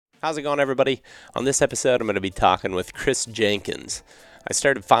How's it going, everybody? On this episode, I'm going to be talking with Chris Jenkins. I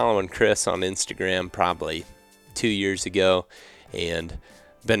started following Chris on Instagram probably 2 years ago and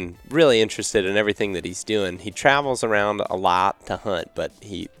been really interested in everything that he's doing. He travels around a lot to hunt, but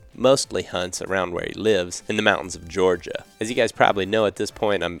he mostly hunts around where he lives in the mountains of Georgia. As you guys probably know at this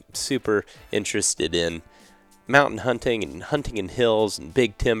point, I'm super interested in mountain hunting and hunting in hills and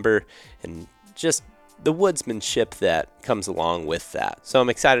big timber and just the woodsmanship that comes along with that. So I'm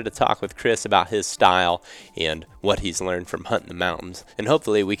excited to talk with Chris about his style and what he's learned from hunting the mountains, and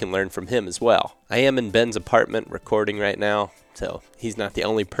hopefully we can learn from him as well. I am in Ben's apartment recording right now, so he's not the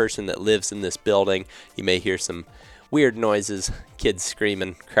only person that lives in this building. You may hear some weird noises, kids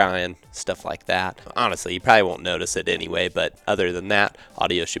screaming, crying, stuff like that. Honestly, you probably won't notice it anyway, but other than that,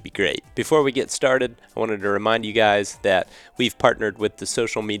 audio should be great. Before we get started, I wanted to remind you guys that we've partnered with the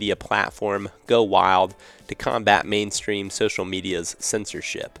social media platform Go Wild to combat mainstream social media's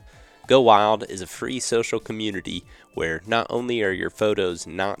censorship. Go Wild is a free social community where not only are your photos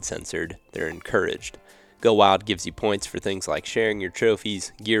not censored, they're encouraged. Go Wild gives you points for things like sharing your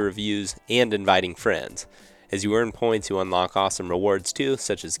trophies, gear reviews, and inviting friends. As you earn points, you unlock awesome rewards too,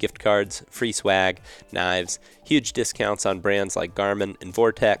 such as gift cards, free swag, knives, huge discounts on brands like Garmin and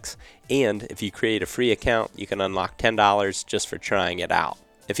Vortex, and if you create a free account, you can unlock $10 just for trying it out.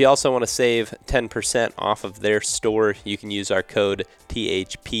 If you also want to save 10% off of their store, you can use our code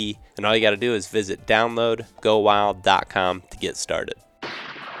THP, and all you got to do is visit downloadgowild.com to get started.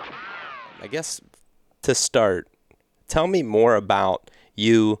 I guess to start, tell me more about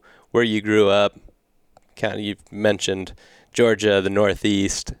you, where you grew up. Kind of, you've mentioned Georgia, the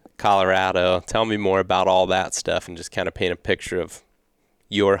Northeast, Colorado. Tell me more about all that stuff and just kind of paint a picture of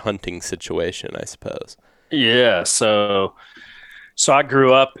your hunting situation, I suppose. Yeah, so I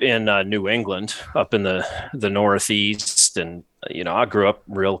grew up in New England, up in the Northeast, and I grew up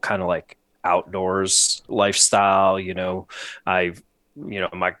real kind of like outdoors lifestyle. I,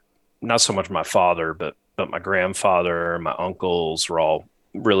 my not so much my father, but my grandfather and my uncles were all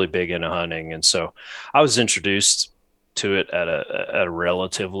really big into hunting, and so I was introduced to it at a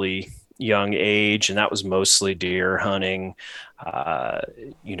relatively young age, and that was mostly deer hunting, uh,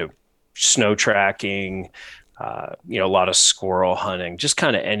 you know, snow tracking, a lot of squirrel hunting, just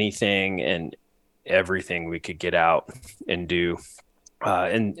kind of anything and everything we could get out and do.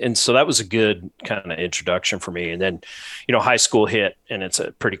 And so that was a good kind of introduction for me. And then, high school hit, and it's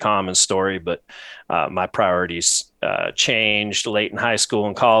a pretty common story, but my priorities changed late in high school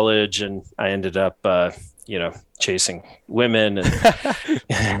and college, and I ended up, chasing women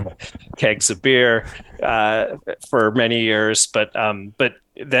and kegs of beer for many years. But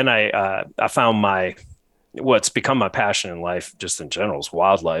then I found what's become my passion in life, just in general, is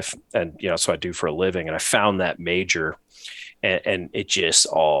wildlife, and so I do for a living. And I found that major, and it just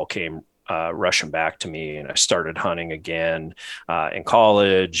all came rushing back to me. And I started hunting again in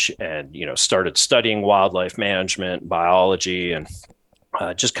college, and started studying wildlife management, biology, and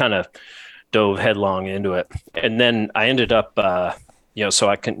just kind of dove headlong into it. And then I ended up, so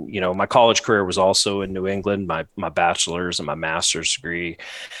my college career was also in New England. My bachelor's and my master's degree,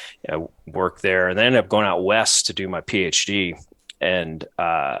 worked there, and then I ended up going out west to do my PhD. And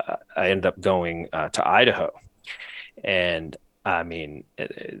I ended up going to Idaho. And I mean,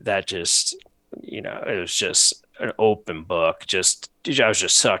 that just, it was just an open book. I was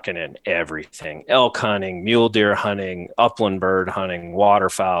just sucking in everything: elk hunting, mule deer hunting, upland bird hunting,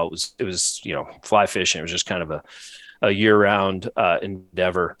 waterfowl. It was, fly fishing. It was just kind of a year-round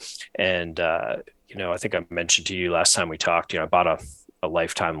endeavor. And, I think I mentioned to you last time we talked, I bought a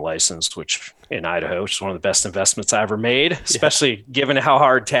lifetime license, which in Idaho, which is one of the best investments I ever made, especially given how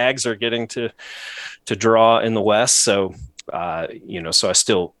hard tags are getting to draw in the West. So,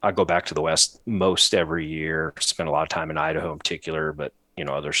 so I go back to the West most every year, spend a lot of time in Idaho in particular, but,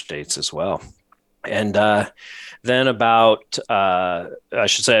 other states as well. And then I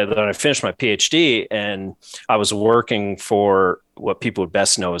should say that I finished my PhD, and I was working for what people would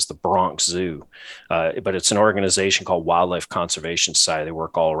best know as the Bronx Zoo. But it's an organization called Wildlife Conservation Society. They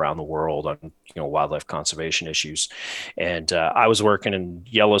work all around the world on, wildlife conservation issues. And I was working in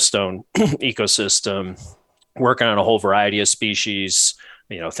Yellowstone ecosystem, working on a whole variety of species,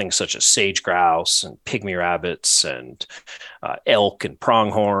 things such as sage grouse and pygmy rabbits and elk and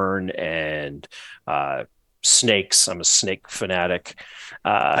pronghorn and snakes. I'm a snake fanatic.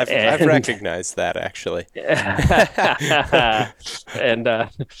 I've recognized that, actually. And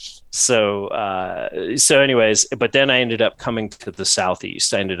so anyways, but then I ended up coming to the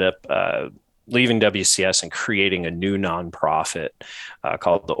Southeast. I ended up leaving WCS and creating a new nonprofit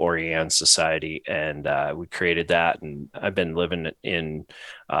called the Oriane Society. And we created that. And I've been living in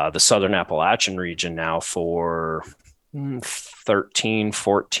the Southern Appalachian region now for 13,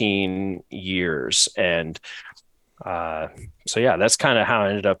 14 years. And so, yeah, that's kind of how I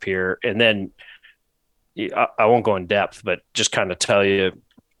ended up here. And then I won't go in depth, but just kind of tell you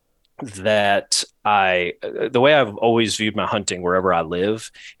that the way I've always viewed my hunting wherever I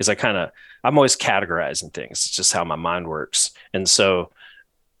live is I'm always categorizing things. It's just how my mind works. And so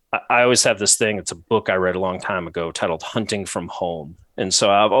I always have this thing. It's a book I read a long time ago titled Hunting from Home. And so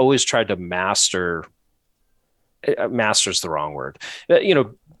I've always tried to master's the wrong word,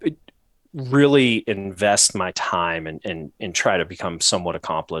 really invest my time and try to become somewhat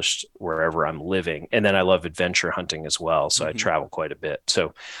accomplished wherever I'm living. And then I love adventure hunting as well. So I travel quite a bit.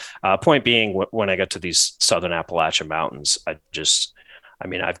 So point being, when I got to these Southern Appalachian Mountains, I've just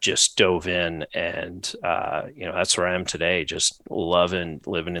dove in and, that's where I am today, just loving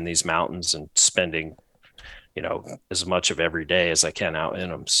living in these mountains and spending, as much of every day as I can out in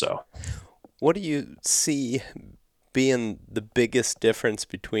them. So What do you see being the biggest difference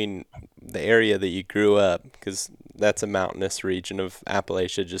between the area that you grew up, because that's a mountainous region of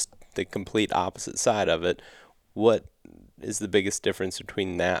Appalachia, just the complete opposite side of it? What is the biggest difference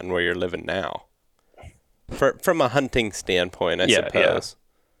between that and where you're living now? From a hunting standpoint, I yeah, yeah. suppose.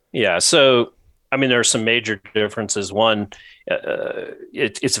 Yeah. So, there are some major differences. One,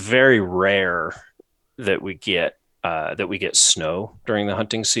 it's very rare that we get snow during the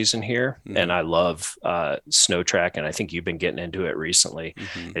hunting season here, and Mm-hmm. I love snow track, and I think you've been getting into it recently.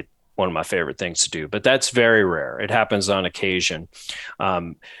 Mm-hmm. It one of my favorite things to do, but that's very rare. It happens on occasion.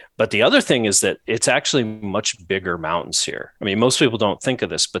 Um, but the other thing is that it's actually much bigger mountains here. Most people don't think of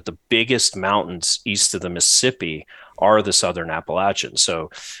this, but the biggest mountains east of the Mississippi are the Southern Appalachians. So,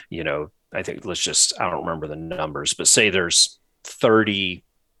 I think I don't remember the numbers, but say there's 30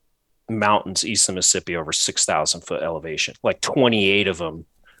 mountains east of Mississippi over 6,000 foot elevation. Like 28 of them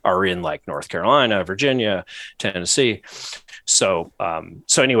are in like North Carolina, Virginia, Tennessee. So,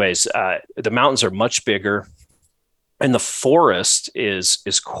 the mountains are much bigger, and the forest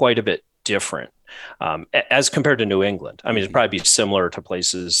is quite a bit different as compared to New England. It'd Mm-hmm. probably be similar to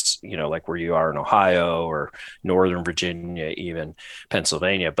places, like where you are in Ohio or Northern Virginia, even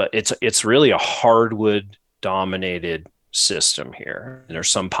Pennsylvania, but it's really a hardwood dominated system here. And there's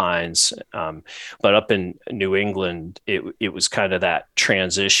some pines, but up in New England, it was kind of that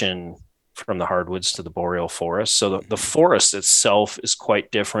transition from the hardwoods to the boreal forest. So the Mm-hmm. forest itself is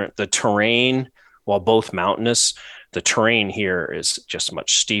quite different. The terrain, while both mountainous, the terrain here is just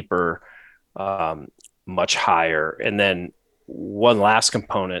much steeper, um, much higher. And then one last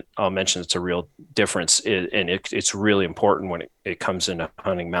component I'll mention that's a real difference, and it's really important when it comes into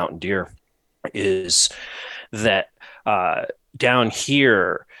hunting mountain deer, is that uh, down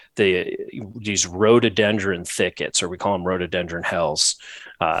here, these rhododendron thickets, or we call them rhododendron hells,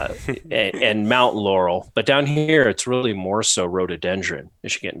 and mountain laurel. But down here, it's really more so rhododendron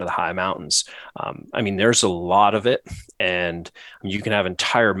as you get into the high mountains. There's a lot of it, and you can have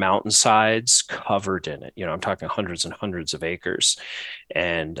entire mountainsides covered in it. I'm talking hundreds and hundreds of acres,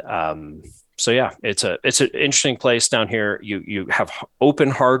 and so yeah, it's an interesting place down here. You have open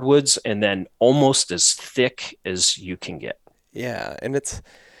hardwoods, and then almost as thick as you can get. Yeah, and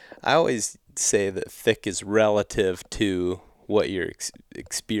I always say that thick is relative to what your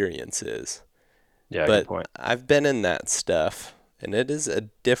experience is. Yeah, good But point. I've been in that stuff, and it is a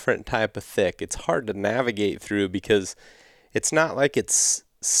different type of thick. It's hard to navigate through because it's not like it's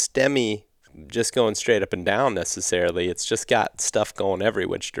stemmy, just going straight up and down necessarily. It's just got stuff going every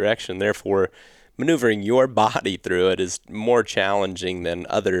which direction. Therefore, maneuvering your body through it is more challenging than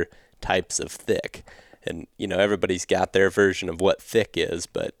other types of thick. And, everybody's got their version of what thick is,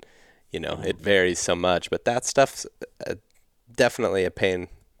 but, it varies so much. But that stuff's definitely a pain.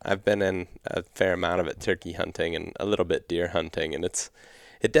 I've been in a fair amount of it turkey hunting and a little bit deer hunting, and it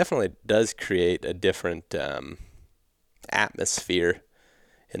definitely does create a different atmosphere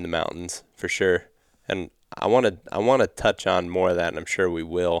in the mountains for sure. And I want to touch on more of that, and I'm sure we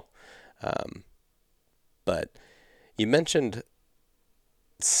will. But you mentioned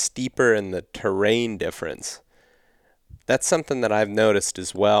steeper in the terrain difference. That's something that I've noticed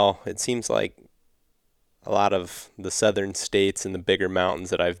as well. It seems like a lot of the southern states and the bigger mountains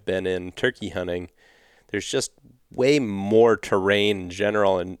that I've been in turkey hunting, there's just way more terrain in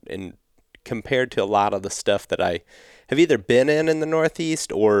general, and compared to a lot of the stuff that I have either been in the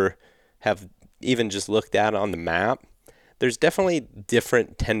Northeast or have even just looked at on the map. There's definitely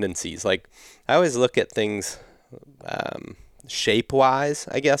different tendencies. Like, I always look at things shape-wise,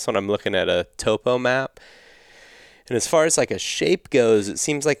 I guess, when I'm looking at a topo map. And as far as like a shape goes, it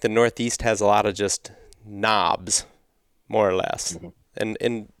seems like the Northeast has a lot of just knobs, more or less, Mhm.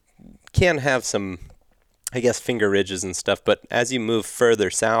 and can have some, I guess, finger ridges and stuff. But as you move further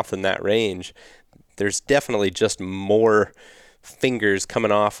south in that range, there's definitely just more fingers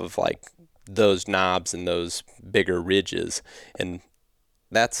coming off of like those knobs and those bigger ridges. And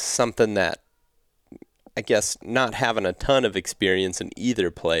that's something that I guess not having a ton of experience in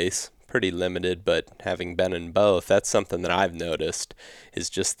either place, pretty limited, but having been in both, that's something that I've noticed is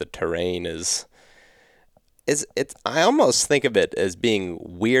just the terrain is it's I almost think of it as being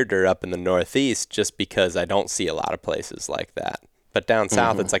weirder up in the Northeast just because I don't see a lot of places like that. But down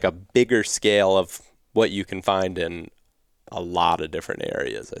south Mhm. it's like a bigger scale of what you can find in a lot of different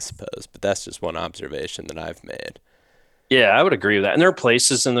areas, I suppose. But that's just one observation that I've made. Yeah, I would agree with that. And there are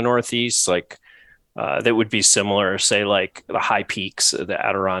places in the Northeast like that would be similar, say like the high peaks, the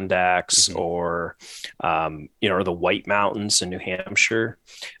Adirondacks, Hmm. or or the White Mountains in New Hampshire.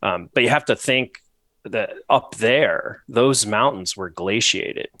 But you have to think that up there, those mountains were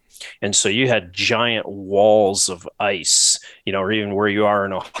glaciated. And so you had giant walls of ice, or even where you are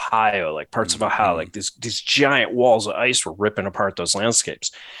in Ohio, like parts of Ohio, Hmm. like these giant walls of ice were ripping apart those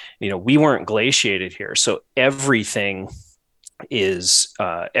landscapes. We weren't glaciated here. So everything is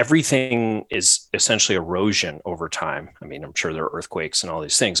essentially erosion over time. I mean, I'm sure there are earthquakes and all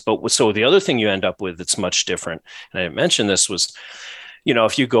these things, but so the other thing you end up with that's much different, and I didn't mention this, was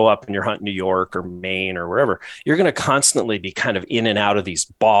if you go up and you're hunting New York or Maine or wherever, you're going to constantly be kind of in and out of these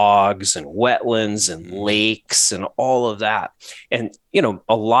bogs and wetlands and Hmm. lakes and all of that. And,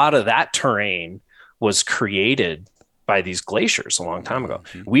 a lot of that terrain was created by these glaciers a long time ago.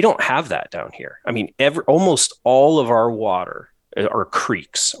 Hmm. We don't have that down here. I mean, almost all of our water are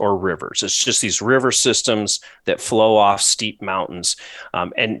creeks or rivers. It's just these river systems that flow off steep mountains.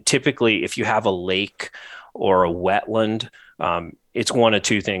 And typically, if you have a lake or a wetland, it's one of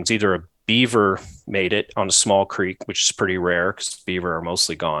two things. Either a beaver made it on a small creek, which is pretty rare because beaver are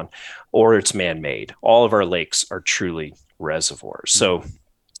mostly gone, or it's man-made. All of our lakes are truly reservoirs. So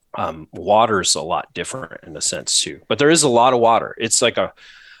water's a lot different in a sense too. But there is a lot of water. It's like a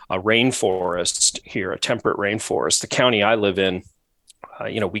rainforest here, a temperate rainforest. The county I live in,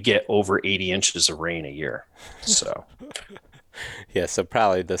 we get over 80 inches of rain a year. So Yeah, so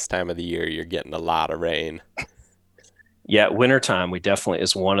probably this time of the year you're getting a lot of rain. yeah, wintertime we definitely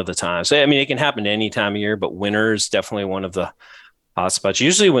is one of the times. I mean, it can happen any time of year, but winter is definitely one of the hotspots.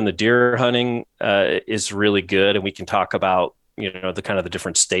 Usually when the deer hunting is really good, and we can talk about the kind of the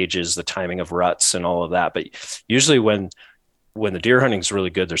different stages, the timing of ruts and all of that. But usually when the deer hunting is really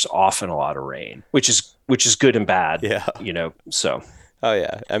good, there's often a lot of rain, which is good and bad, Yeah. So Oh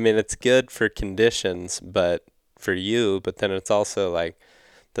yeah. I mean, it's good for conditions, but for you, but then it's also like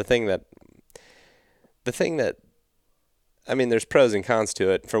the thing that the thing that I mean, there's pros and cons to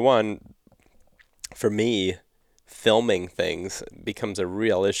it. For one, for me, filming things becomes a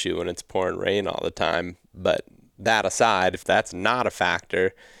real issue when it's pouring rain all the time. But that aside, if that's not a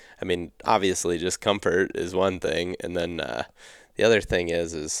factor, I mean, obviously just comfort is one thing, and then the other thing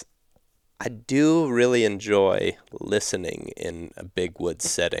is I do really enjoy listening in a big woods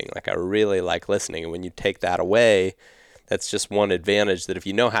setting. Like I really like listening, and when you take that away, that's just one advantage that if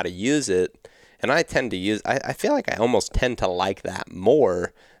you know how to use it, and I tend to use, I feel like I almost tend to like that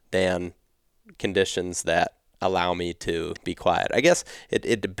more than conditions that allow me to be quiet. I guess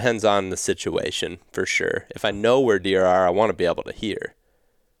it depends on the situation for sure. If I know where deer are, I want to be able to hear.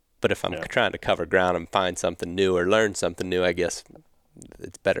 But if I'm yeah, trying to cover ground and find something new or learn something new, I guess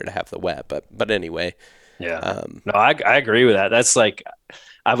it's better to have the wet. But anyway, yeah. um, No, I agree with that. That's like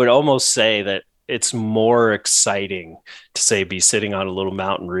I would almost say that it's more exciting to say be sitting on a little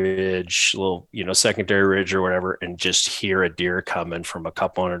mountain ridge, little secondary ridge or whatever, and just hear a deer coming from a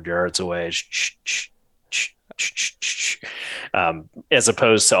couple hundred yards away, as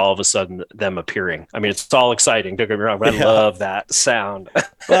opposed to all of a sudden them appearing. I mean, it's all exciting. Don't get me wrong, but I yeah. love that sound.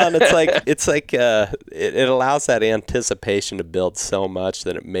 Well, and it's like it allows that anticipation to build so much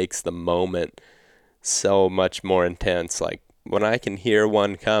that it makes the moment so much more intense. Like when I can hear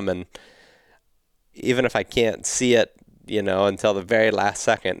one coming, even if I can't see it, until the very last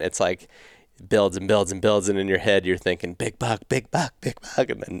second, it's like it builds and builds and builds, and in your head you're thinking big buck, big buck, big buck,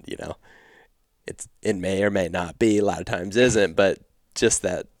 and then it may or may not be. A lot of times isn't, but just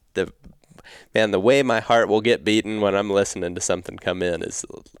that the way my heart will get beaten when I'm listening to something come in is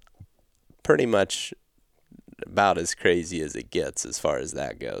pretty much about as crazy as it gets as far as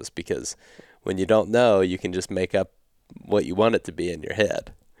that goes, because when you don't know, you can just make up what you want it to be in your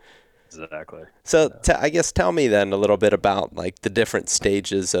head. Exactly. So Yeah. I guess tell me then a little bit about like the different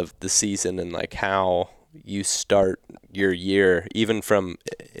stages of the season and like how you start your year, even from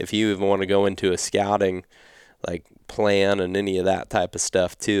if you even want to go into a scouting like plan and any of that type of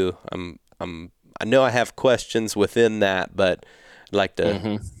stuff too. I know I have questions within that, but I'd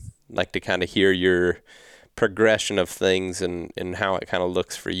hmm like to kind of hear your progression of things and how it kind of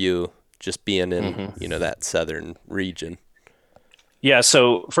looks for you just being in, hmm that southern region. Yeah.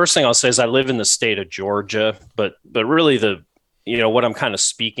 So first thing I'll say is I live in the state of Georgia, but really what I'm kind of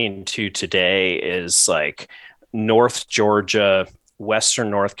speaking to today is like North Georgia, Western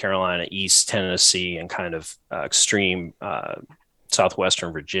North Carolina, East Tennessee, and kind of extreme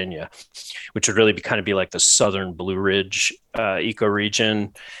southwestern Virginia, which would really be kind of be like the southern Blue Ridge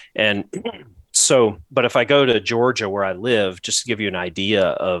ecoregion. And so, but if I go to Georgia where I live, just to give you an idea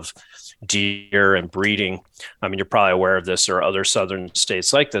of deer and breeding, I mean, you're probably aware of this or other southern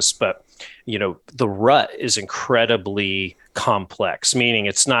states like this, but the rut is incredibly complex, meaning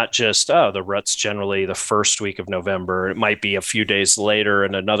it's not just, oh, the rut's generally the first week of November. It might be a few days later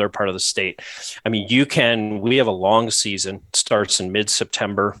in another part of the state. I mean, we have a long season, starts in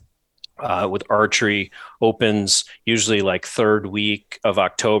mid-September with archery, opens usually like third week of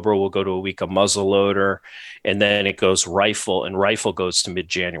October. We'll go to a week of muzzleloader, and then it goes rifle, and rifle goes to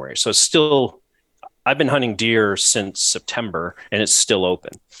mid-January. So it's still, I've been hunting deer since September, and it's still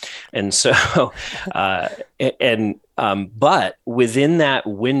open. And so, uh, but within that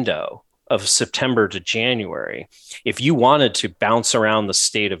window of September to January, if you wanted to bounce around the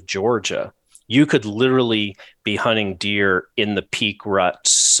state of Georgia, you could literally be hunting deer in the peak rut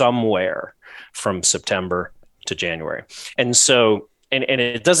somewhere from September to January. And so, and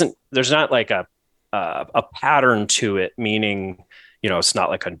it doesn't, there's not like a pattern to it, meaning, it's not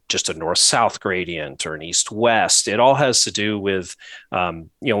like just a north-south gradient or an east-west. It all has to do with, when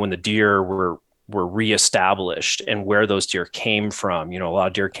the deer were reestablished and where those deer came from. A lot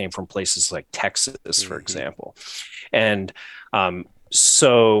of deer came from places like Texas, for Mm-hmm. example. And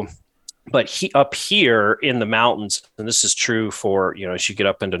so, but up here in the mountains, and this is true for, as you get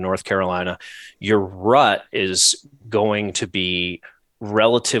up into North Carolina, your rut is going to be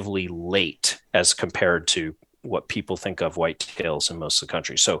relatively late as compared to what people think of whitetails in most of the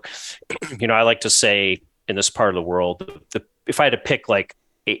country. So, I like to say in this part of the world, if I had to pick like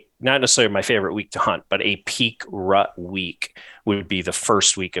not necessarily my favorite week to hunt, but a peak rut week would be the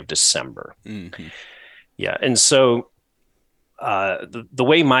first week of December. Mm-hmm. Yeah. And so the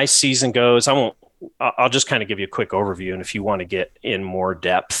way my season goes, I'll just kind of give you a quick overview. And if you want to get in more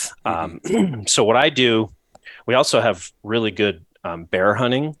depth, Mm-hmm. so what I do, we also have really good bear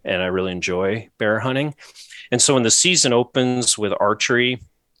hunting, and I really enjoy bear hunting. And so when the season opens with archery,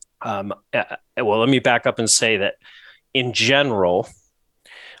 well, let me back up and say that in general,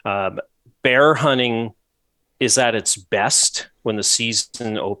 um, bear hunting is at its best when the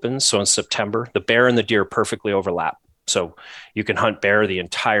season opens. So in September, the bear and the deer perfectly overlap. So you can hunt bear the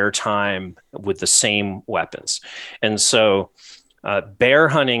entire time with the same weapons. And so bear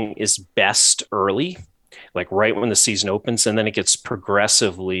hunting is best early, like right when the season opens, and then it gets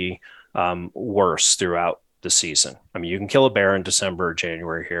progressively worse throughout the season. I mean, you can kill a bear in December or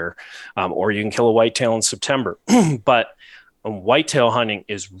January here, or you can kill a whitetail in September. But whitetail hunting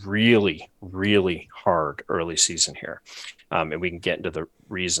is really, really hard early season here. And we can get into the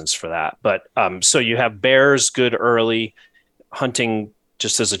reasons for that. But so you have bears good early, hunting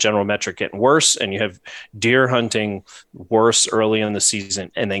just as a general metric getting worse, and you have deer hunting worse early in the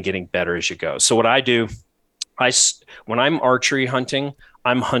season and then getting better as you go. So what I do, when I'm archery hunting,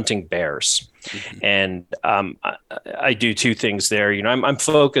 I'm hunting bears, Mm-hmm. and I do two things there. I'm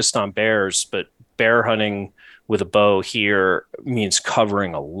focused on bears, but bear hunting with a bow here means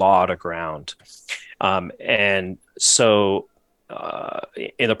covering a lot of ground. And so,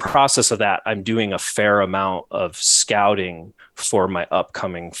 in the process of that, I'm doing a fair amount of scouting for my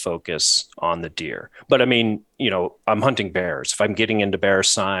upcoming focus on the deer. But I mean, I'm hunting bears. If I'm getting into bear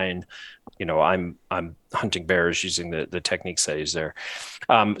sign, I'm hunting bears using the techniques that I use there.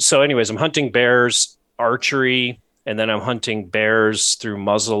 So, anyways, I'm hunting bears, archery, and then I'm hunting bears through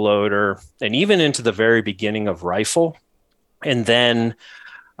muzzleloader and even into the very beginning of rifle. And then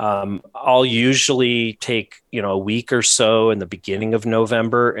I'll usually take, a week or so in the beginning of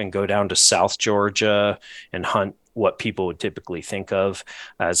November and go down to South Georgia and hunt what people would typically think of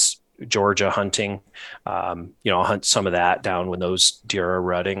as Georgia hunting. I'll hunt some of that down when those deer are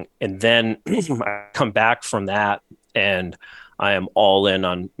rutting. And then I come back from that and I am all in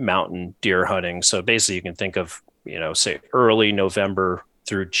on mountain deer hunting. So basically, you can think of, say early November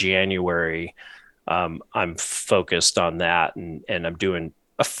through January. I'm focused on that, and I'm doing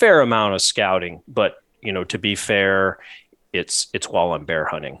a fair amount of scouting, but to be fair, it's while I'm bear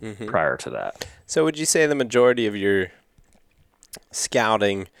hunting Mm-hmm. prior to that. So would you say the majority of your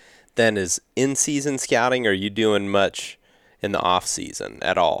scouting then is in-season scouting, or are you doing much in the off-season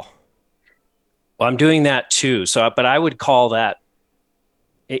at all? Well, I'm doing that too. So, but I would call that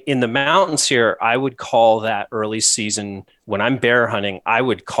in the mountains here, I would call that early season. When I'm bear hunting, I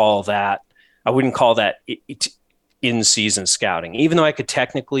wouldn't call that in season scouting, even though I could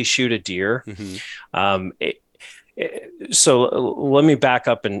technically shoot a deer. Mm-hmm. Um, so let me back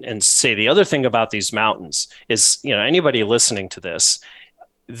up and say the other thing about these mountains is, anybody listening to this,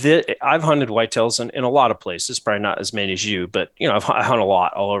 I've hunted whitetails in a lot of places, probably not as many as you, but I hunt a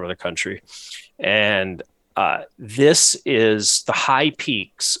lot all over the country. And this is the high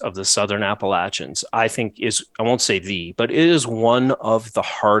peaks of the Southern Appalachians. I think I won't say but it is one of the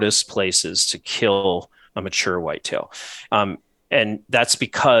hardest places to kill a mature whitetail. And that's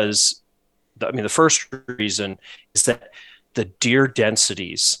because, the first reason is that the deer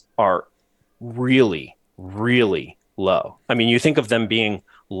densities are really, really low. You think of them being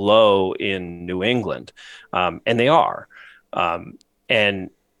low in New England, and they are. Um, and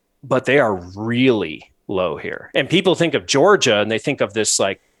but they are really low here. And people think of Georgia and they think of this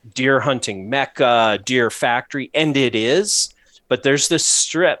like deer hunting mecca, deer factory, and it is. But there's this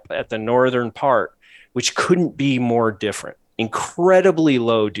strip at the northern part, which couldn't be more different. Incredibly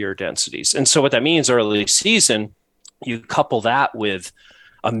low deer densities. And so what that means early season, you couple that with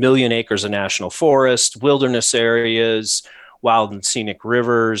 1 million acres of national forest, wilderness areas, wild and scenic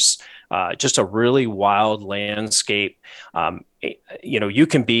rivers, just a really wild landscape. You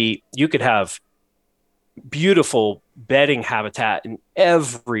could have beautiful bedding habitat in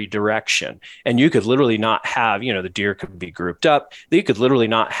every direction, and you could literally not have, the deer could be grouped up. You could literally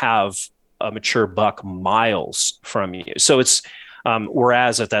not have a mature buck miles from you. So it's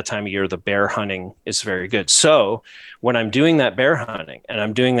whereas at that time of year, the bear hunting is very good. So when I'm doing that bear hunting and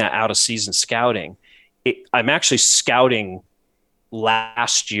I'm doing that out of season scouting, I'm actually scouting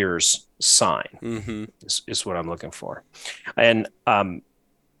last year's sign. Mm-hmm. is what I'm looking for. And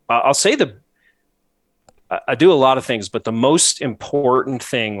I'll say I do a lot of things, but the most important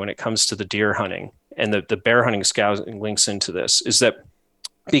thing when it comes to the deer hunting and the bear hunting scouting links into this is that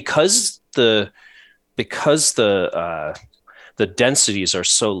because the densities are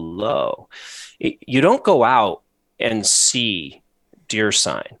so low, you don't go out and see deer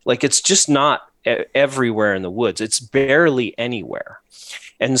sign. Like it's just not everywhere in the woods. It's barely anywhere.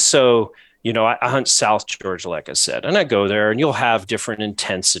 And so, I hunt South Georgia, like I said, and I go there and you'll have different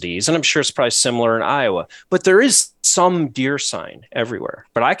intensities. And I'm sure it's probably similar in Iowa, but there is some deer sign everywhere.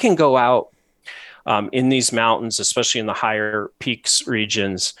 But I can go out in these mountains, especially in the higher peaks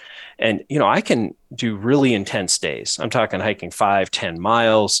regions, and I can do really intense days. I'm talking hiking 5-10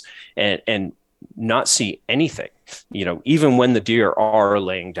 miles and not see anything, even when the deer are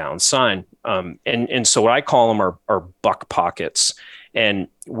laying down sign. And so what I call them are buck pockets. And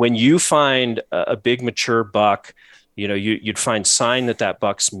when you find a big mature buck, you'd find sign that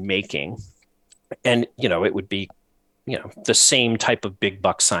buck's making, and it would be the same type of big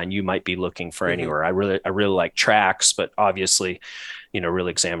buck sign you might be looking for anywhere. I really like tracks, but obviously,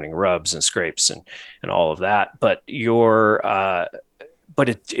 really examining rubs and scrapes and all of that. But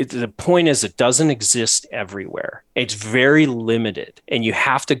the point is it doesn't exist everywhere. It's very limited, and you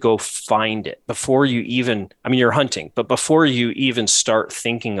have to go find it before you even, you're hunting, but before you even start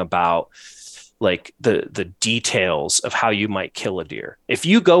thinking about like the details of how you might kill a deer. If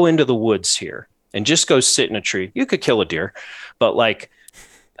you go into the woods here and just go sit in a tree, you could kill a deer, but like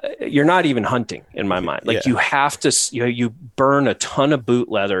you're not even hunting in my mind. Like you have to, you burn a ton of boot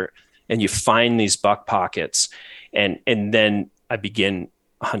leather and you find these buck pockets, and then I begin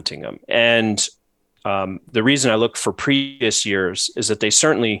hunting them. And the reason I look for previous years is that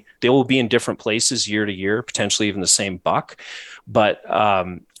they will be in different places year to year, potentially even the same buck, but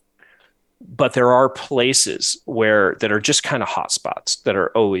there are places that are just kind of hot spots that are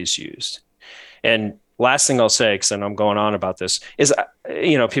always used. And last thing I'll say, because I know I'm going on about this, is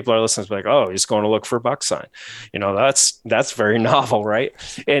people are listening to like, oh, he's going to look for buck sign. That's very novel, right?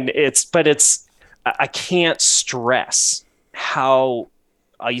 And I can't stress how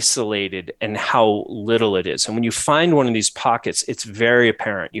isolated and how little it is. And when you find one of these pockets, it's very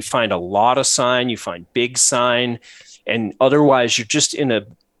apparent. You find a lot of sign, you find big sign, and otherwise you're just in a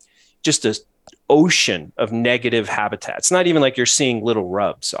ocean of negative habitat. It's not even like you're seeing little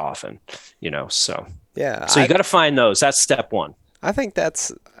rubs often, so. Yeah. So you got to find those. That's step one. I think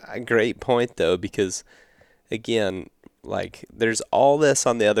that's a great point, though, because, again, like, there's all this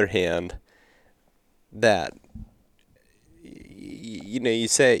on the other hand that you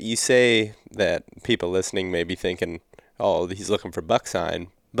say that people listening may be thinking, oh, he's looking for buck sign,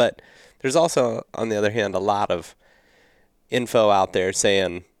 but there's also, on the other hand, a lot of info out there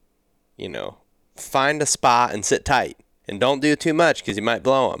saying, you know, find a spot and sit tight and don't do too much because you might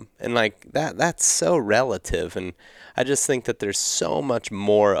blow them. And like that's so relative. And I just think that there's so much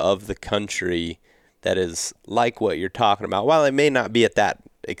more of the country that is like what you're talking about. While it may not be at that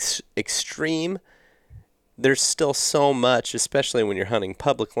extreme, there's still so much, especially when you're hunting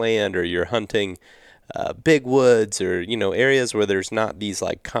public land or you're hunting big woods, or areas where there's not these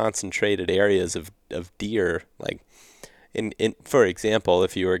like concentrated areas of deer. Like in for example,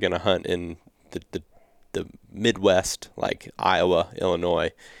 if you were going to hunt in the Midwest, like Iowa,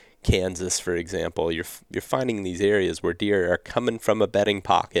 Illinois, Kansas, for example, you're finding these areas where deer are coming from a bedding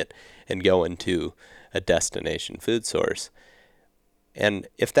pocket and going to a destination food source. And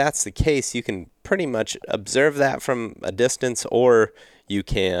if that's the case, you can pretty much observe that from a distance, or you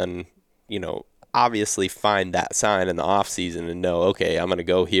can, obviously find that sign in the off season and know, okay, I'm going to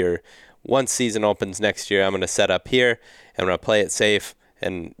go here. Once season opens next year, I'm going to set up here. I'm going to play it safe.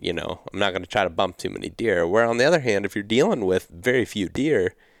 And, I'm not going to try to bump too many deer. Where on the other hand, if you're dealing with very few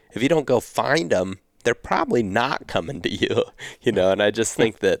deer, if you don't go find them, they're probably not coming to you, and I just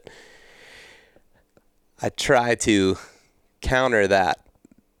think that I try to counter that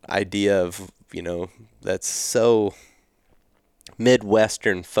idea of, that's so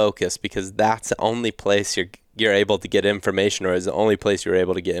Midwestern focused, because that's the only place you're able to get information, or is the only place you're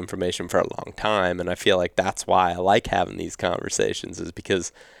able to get information for a long time. And I feel like that's why I like having these conversations, is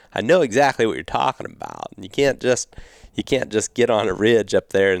because I know exactly what you're talking about. And you can't just get on a ridge up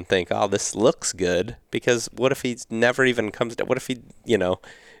there and think, oh, this looks good, because what if he never even comes to, what if he,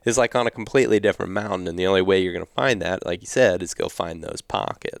 is like on a completely different mountain, and the only way you're going to find that, like you said, is go find those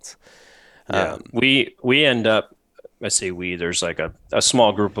pockets. Yeah. We end up, I say we, there's like a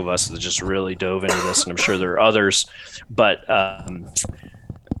small group of us that just really dove into this, and I'm sure there are others, but I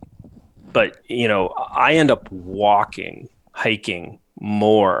end up hiking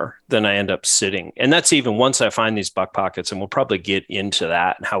more than I end up sitting. And that's even once I find these buck pockets, and we'll probably get into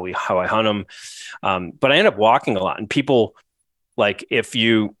that and how I hunt them. But I end up walking a lot, and people, like, if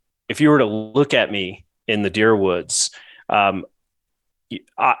you were to look at me in the deer woods,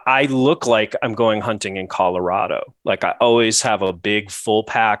 I look like I'm going hunting in Colorado. Like, I always have a big full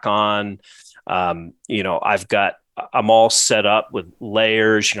pack on. I'm all set up with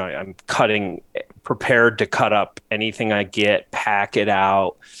layers. I'm prepared to cut up anything I get, pack it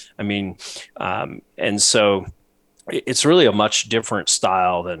out. I mean, and so it's really a much different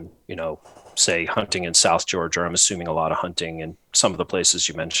style than, say, hunting in South Georgia. I'm assuming a lot of hunting in some of the places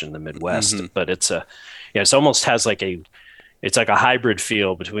you mentioned in the Midwest, Mm-hmm. but it's almost has it's like a hybrid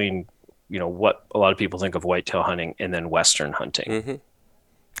feel between, what a lot of people think of whitetail hunting and then Western hunting. Mm-hmm.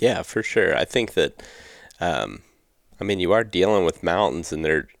 Yeah, for sure. I think that, you are dealing with mountains, and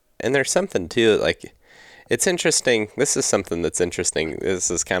there's something too, like, it's interesting. This is something that's interesting. This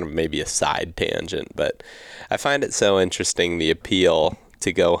is kind of maybe a side tangent, but I find it so interesting, the appeal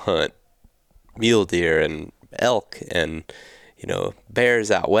to go hunt mule deer and elk and, bears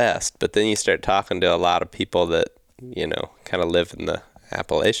out west. But then you start talking to a lot of people that, kind of live in the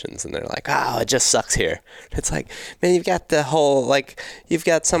Appalachians, and they're like, oh, it just sucks here. It's like, man, you've got you've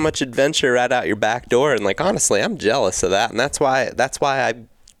got so much adventure right out your back door. And like, honestly, I'm jealous of that. And that's why I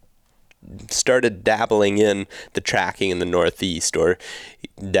started dabbling in the tracking in the Northeast, or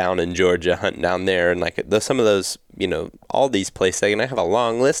down in Georgia, hunting down there. And like some of those, all these places, and I have a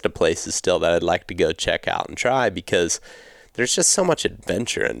long list of places still that I'd like to go check out and try, because there's just so much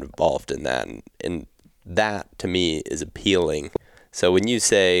adventure involved in that. And that to me is appealing. So when you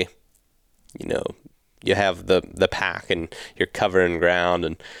say, you have the pack and you're covering ground,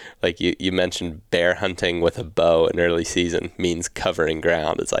 and like you mentioned, bear hunting with a bow in early season means covering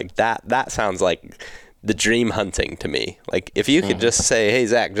ground. It's like that sounds like the dream hunting to me. Like, if you could just say, hey,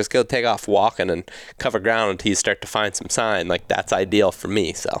 Zach, just go take off walking and cover ground until you start to find some sign, like, that's ideal for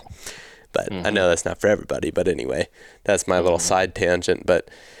me. So, but I know that's not for everybody. But anyway, that's my little side tangent. But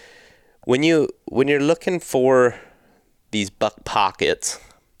when you're looking for these buck pockets,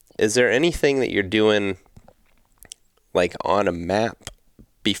 is there anything that you're doing, like, on a map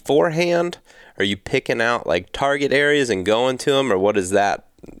beforehand? Are you picking out like target areas and going to them, or what does that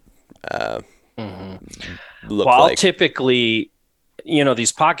look Well, I'll like? typically,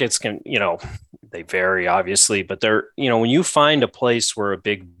 these pockets can, they vary obviously, but they're, when you find a place where a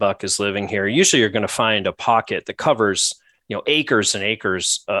big buck is living here, usually you're going to find a pocket that covers, acres and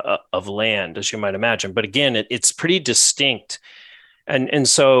acres of land, as you might imagine. But again, it's pretty distinct. And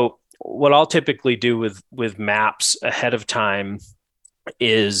so what I'll typically do with maps ahead of time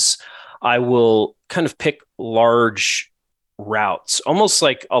is I will kind of pick large routes, almost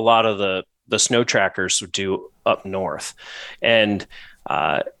like a lot of the snow trackers would do up north. And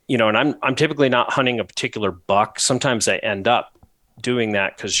and I'm typically not hunting a particular buck. Sometimes I end up doing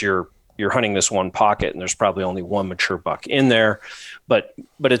that because you're hunting this one pocket and there's probably only one mature buck in there. But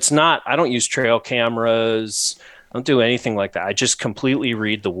it's not, I don't use trail cameras. I don't do anything like that. I just completely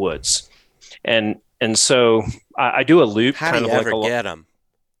read the woods. And so I do a loop How do kind you of like ever a get them?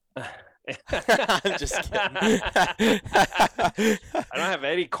 I'm just kidding. I don't have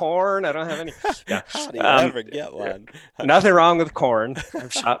any corn. I don't have any. Yeah. How do you ever get one? Nothing wrong with corn.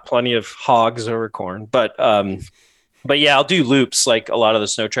 I've shot plenty of hogs over corn, but yeah, I'll do loops like a lot of the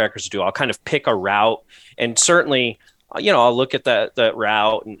snow trackers do. I'll kind of pick a route, and certainly, I'll look at that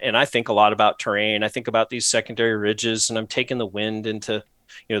route, and I think a lot about terrain. I think about these secondary ridges, and I'm taking the wind into,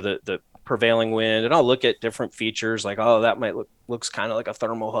 the prevailing wind, and I'll look at different features like, oh, that might looks kind of like a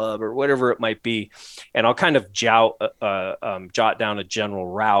thermal hub or whatever it might be, and I'll kind of jot down a general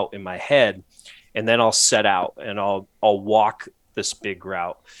route in my head, and then I'll set out and I'll walk this big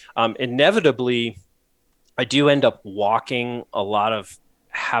route. Inevitably, I do end up walking a lot of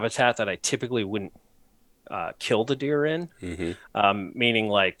habitat that I typically wouldn't kill the deer in. Meaning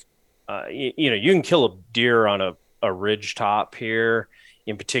like, you can kill a deer on a ridge top here.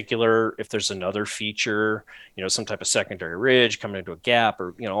 In particular, if there's another feature, some type of secondary ridge coming into a gap,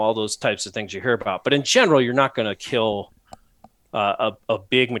 or all those types of things you hear about. But in general, you're not going to kill a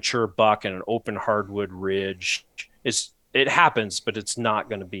big mature buck in an open hardwood ridge. It happens, but it's not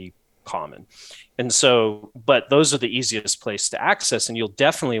going to be common. And so, but those are the easiest place to access. And you'll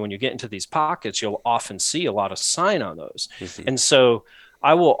definitely, when you get into these pockets, you'll often see a lot of sign on those. And so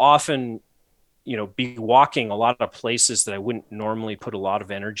I will often, be walking a lot of places that I wouldn't normally put a lot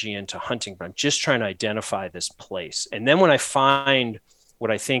of energy into hunting, but I'm just trying to identify this place. And then when I find what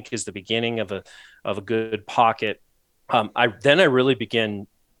I think is the beginning of a good pocket, I really begin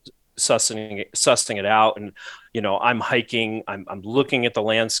sussing it out. And I'm hiking, I'm looking at the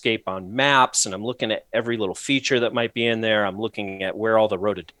landscape on maps, and I'm looking at every little feature that might be in there. I'm looking at where all the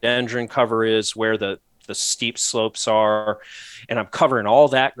rhododendron cover is, where the steep slopes are, and I'm covering all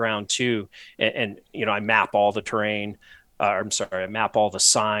that ground too. And I map all the terrain. I map all the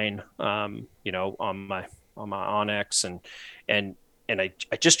sign, on my Onyx, and I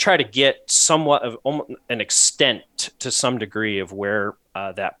just try to get somewhat of an extent to some degree of where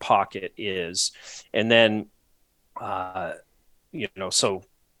that pocket is. And then, so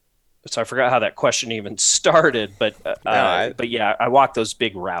I forgot how that question even started, but yeah, I walk those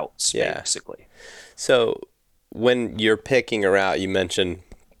big routes basically. So when you're picking a route, you mentioned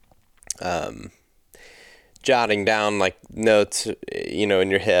jotting down like notes, in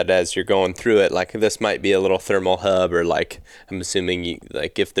your head as you're going through it, like this might be a little thermal hub, or like I'm assuming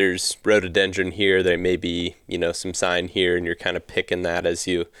like if there's rhododendron here, there may be, some sign here, and you're kind of picking that as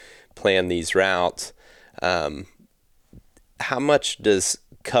you plan these routes. How much does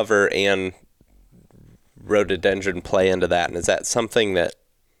cover and rhododendron play into that? And is that something that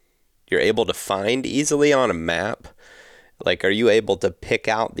you're able to find easily on a map? Like, are you able to pick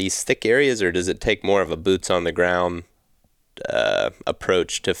out these thick areas, or does it take more of a boots on the ground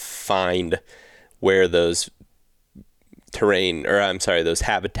approach to find where those those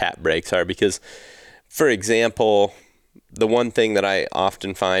habitat breaks are? Because, for example, the one thing that I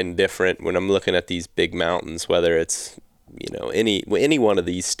often find different when I'm looking at these big mountains, whether it's, any one of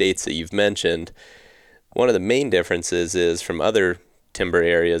these states that you've mentioned, one of the main differences is from other timber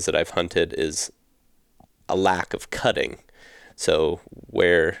areas that I've hunted is a lack of cutting. So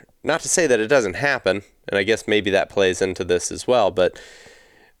where, not to say that it doesn't happen, and I guess maybe that plays into this as well, but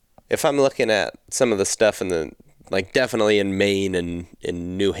if I'm looking at some of the stuff definitely in Maine and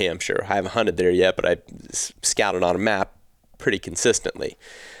in New Hampshire, I haven't hunted there yet, but I scouted on a map pretty consistently.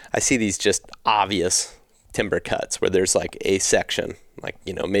 I see these just obvious timber cuts where there's like a section, like,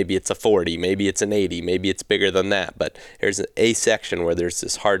 maybe it's a 40, maybe it's an 80, maybe it's bigger than that, but there's a section where there's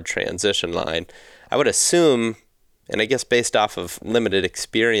this hard transition line. I would assume, and I guess based off of limited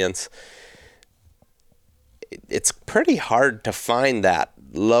experience, it's pretty hard to find that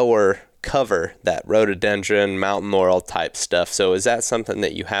lower cover, that rhododendron, mountain laurel type stuff. So is that something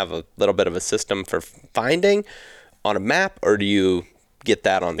that you have a little bit of a system for finding on a map, or do you get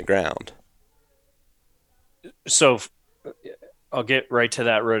that on the ground? So I'll get right to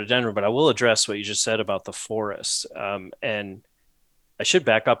that rhododendron, but I will address what you just said about the forest. And I should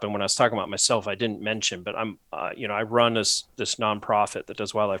back up. And when I was talking about myself, I didn't mention, but I run this nonprofit that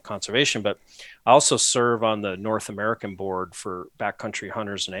does wildlife conservation, but I also serve on the North American board for backcountry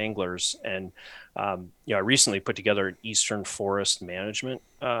hunters and anglers. And, I recently put together an Eastern forest management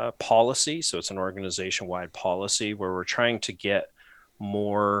policy. So it's an organization wide policy where we're trying to get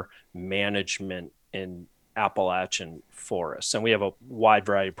more management in Appalachian forests. And we have a wide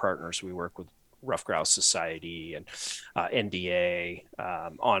variety of partners. We work with Rough Grouse Society and NDA,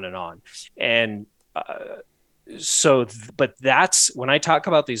 on and on. And but that's when I talk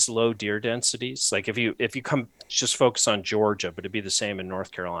about these low deer densities. Like if you come just focus on Georgia, but it'd be the same in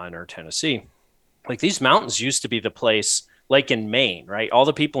North Carolina or Tennessee. Like these mountains used to be the place, like in Maine, right? All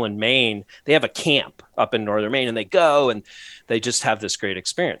the people in Maine, they have a camp up in northern Maine and they go and they just have this great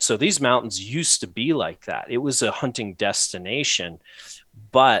experience. So these mountains used to be like that. It was a hunting destination,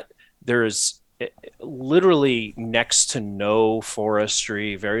 but there's literally next to no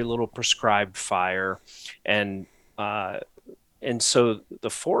forestry, very little prescribed fire, and so the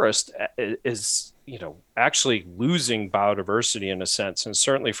forest is actually losing biodiversity in a sense, and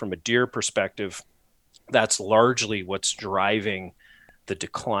certainly from a deer perspective, that's largely what's driving the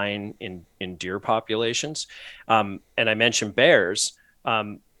decline in deer populations. And I mentioned bears.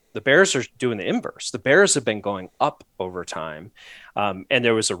 The bears are doing the inverse. The bears have been going up over time. And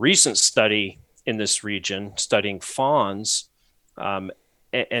there was a recent study in this region studying fawns,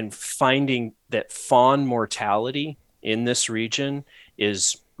 and finding that fawn mortality in this region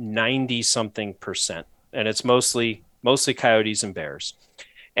is 90 something percent. And it's mostly coyotes and bears.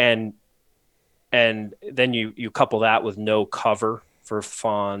 And then you couple that with no cover for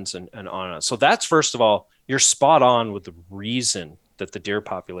fawns and on and on. So that's, first of all, you're spot on with the reason that the deer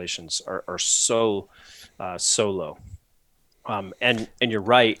populations are so low. And you're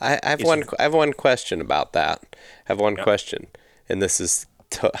right. I have one question about that. I have one question, and this is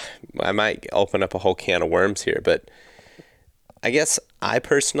I might open up a whole can of worms here, but I guess I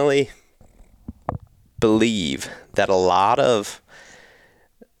personally believe that a lot of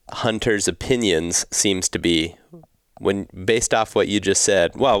hunters' opinions seems to be, when based off what you just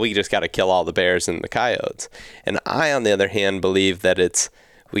said, well, we just got to kill all the bears and the coyotes. And I, on the other hand, believe that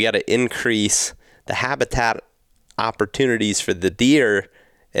we got to increase the habitat opportunities for the deer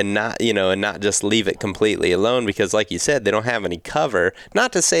and not just leave it completely alone, because like you said, they don't have any cover.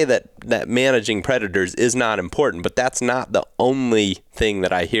 Not to say that managing predators is not important, but that's not the only thing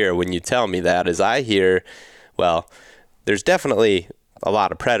that I hear when you tell me that. Is I hear, well, there's definitely a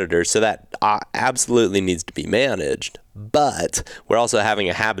lot of predators, so that absolutely needs to be managed, but we're also having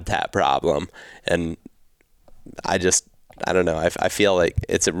a habitat problem. And I don't know. I feel like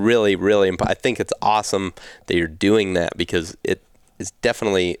it's a really, really I think it's awesome that you're doing that, because it is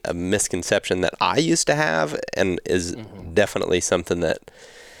definitely a misconception that I used to have, and is definitely something that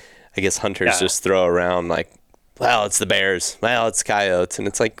I guess hunters just throw around, like, well, it's the bears, well, it's coyotes. And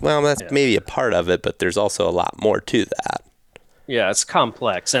it's like, well, that's maybe a part of it, but there's also a lot more to that. Yeah, it's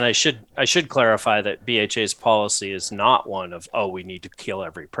complex. And I should clarify that BHA's policy is not one of, oh, we need to kill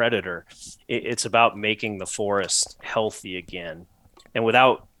every predator. It's about making the forest healthy again. And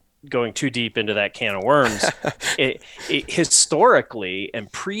without going too deep into that can of worms, it historically and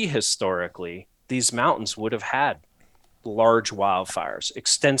prehistorically, these mountains would have had large wildfires,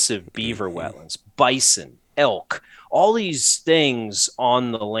 extensive beaver wetlands, bison, elk, all these things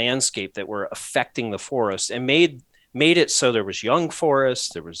on the landscape that were affecting the forest, and made it so there was young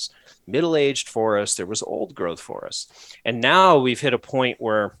forest, there was middle-aged forest, there was old growth forest. And now we've hit a point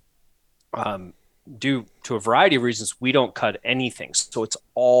where, due to a variety of reasons, we don't cut anything. So it's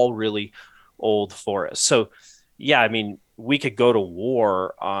all really old forest. So yeah, I mean, we could go to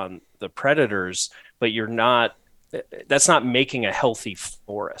war on the predators, but that's not making a healthy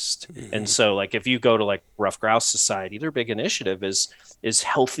forest. Mm-hmm. And so, like, if you go to like Rough Grouse Society, their big initiative is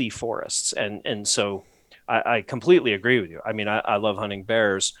healthy forests. And so I completely agree with you. I mean, I love hunting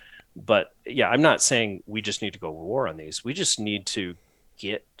bears, but yeah, I'm not saying we just need to go to war on these. We just need to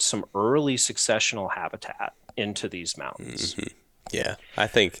get some early successional habitat into these mountains. Mm-hmm. Yeah, I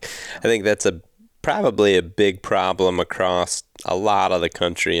think that's probably a big problem across a lot of the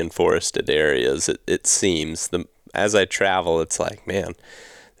country in forested areas. It seems as I travel, it's like, man,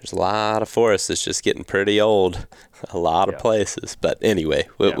 there's a lot of forest that's just getting pretty old, a lot of places. But anyway,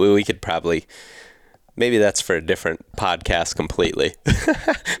 we could probably, maybe that's for a different podcast completely.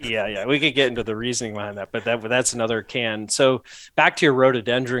 Yeah, we could get into the reasoning behind that, but that's another can. So back to your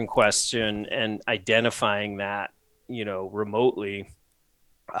rhododendron question and identifying that, remotely.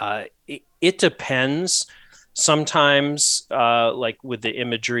 It depends. Sometimes, like with the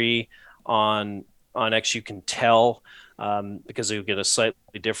imagery on X, you can tell. because you'll get a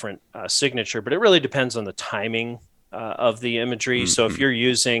slightly different signature, but it really depends on the timing of the imagery. So if Mm-hmm. you're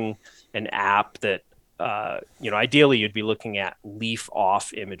using an app that, ideally you'd be looking at leaf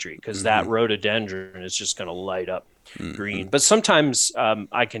off imagery because that Mm-hmm. rhododendron is just going to light up Mm-hmm. green. But sometimes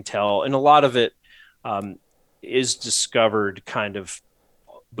I can tell, and a lot of it um, is discovered kind of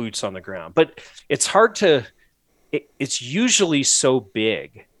boots on the ground. But it's hard to, it's usually so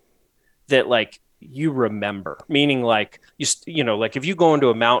big that like you remember, meaning like like if you go into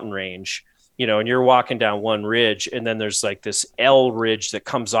a mountain range, and you're walking down one ridge and then there's like this L ridge that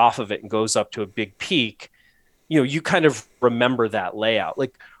comes off of it and goes up to a big peak, you kind of remember that layout.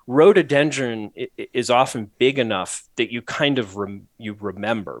 Like rhododendron is often big enough that you kind of you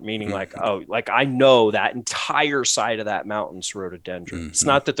remember, meaning like, Mm-hmm. oh, like I know that entire side of that mountain's rhododendron. It's Mm-hmm.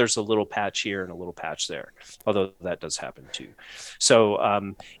 not that there's a little patch here and a little patch there, although that does happen too.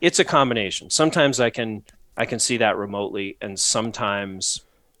 So it's a combination. Sometimes I can see that remotely, and sometimes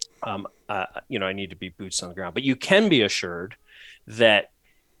I need to be boots on the ground. But you can be assured that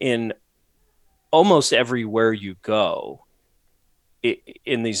in almost everywhere you go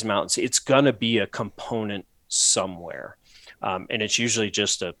in these mountains, it's going to be a component somewhere. And it's usually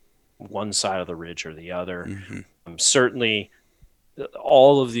just one side of the ridge or the other. Mm-hmm. Certainly,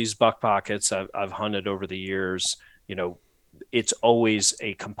 all of these buck pockets I've hunted over the years, it's always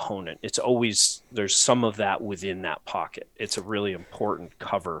a component. It's always, there's some of that within that pocket. It's a really important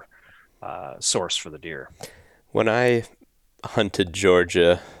cover source for the deer. When I hunted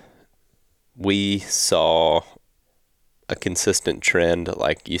Georgia, we saw a consistent trend,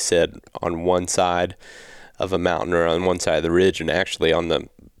 like you said, on one side of a mountain or on one side of the ridge, and actually on the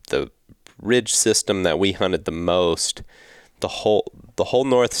ridge system that we hunted the most, the whole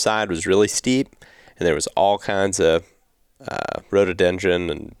north side was really steep, and there was all kinds of rhododendron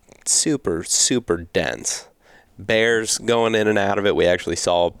and super super dense bears going in and out of it. We actually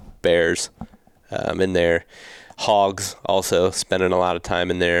saw bears in there, hogs also spending a lot of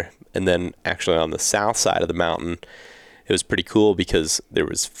time in there, and then actually on the south side of the mountain, it was pretty cool because there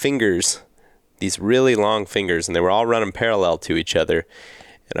was fingers, these really long fingers, and they were all running parallel to each other.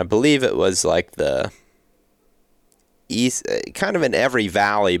 And I believe it was like the east, kind of in every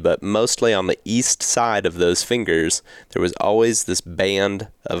valley, but mostly on the east side of those fingers, there was always this band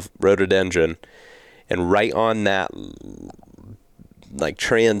of rhododendron. And right on that like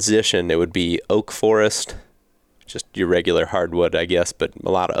transition, it would be oak forest, just your regular hardwood, I guess, but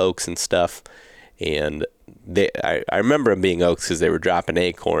a lot of oaks and stuff. And I remember them being oaks because they were dropping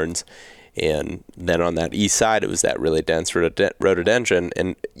acorns. And then on that east side, it was that really dense rhododendron,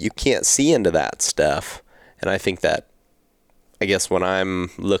 and you can't see into that stuff. And I think that, I guess when I'm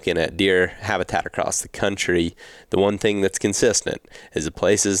looking at deer habitat across the country, the one thing that's consistent is the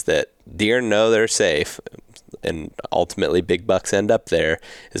places that deer know they're safe, and ultimately big bucks end up there,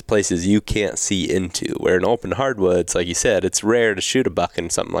 is places you can't see into. Where in open hardwoods, like you said, it's rare to shoot a buck in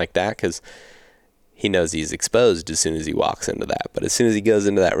something like that because he knows he's exposed as soon as he walks into that. But as soon as he goes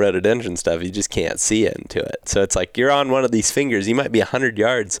into that rhododendron stuff, you just can't see into it. So it's like you're on one of these fingers. You might be 100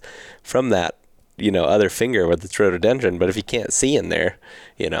 yards from that, other finger with its rhododendron. But if you can't see in there,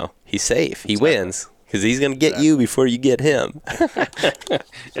 he's safe. He wins because he's going to get you before you get him.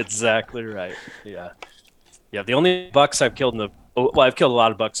 Exactly right. Yeah. Yeah. The only bucks I've killed I've killed a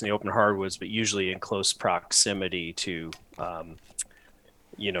lot of bucks in the open hardwoods, but usually in close proximity to,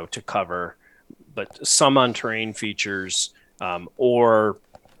 to cover, but some on terrain features, or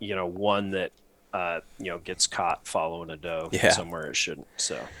one that gets caught following a doe somewhere it shouldn't.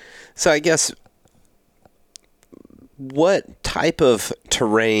 So I guess, what type of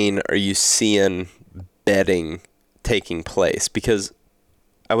terrain are you seeing bedding taking place? Because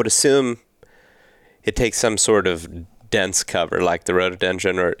I would assume it takes some sort of dense cover like the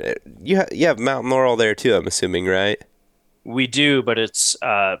rhododendron, or you have mountain laurel there too, I'm assuming, right? we do, but it's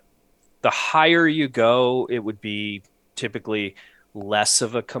the higher you go, it would be typically less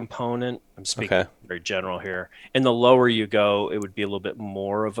of a component. I'm speaking Okay. very general here. And the lower you go, it would be a little bit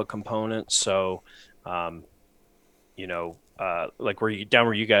more of a component. So, um, like where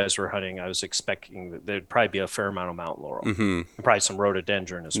you guys were hunting, I was expecting that there'd probably be a fair amount of mountain laurel Mm-hmm. and probably some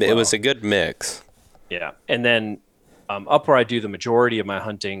rhododendron as well. It was a good mix. Yeah. And then up where I do the majority of my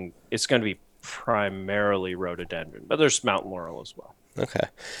hunting, it's going to be primarily rhododendron, but there's mountain laurel as well.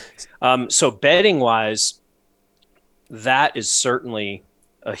 Okay. So bedding wise, that is certainly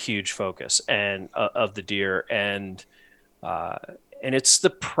a huge focus and of the deer, and it's the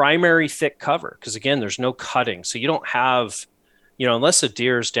primary thick cover because again, there's no cutting, so you don't have, unless a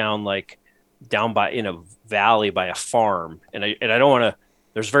deer is down by in a valley by a farm, and I don't want to.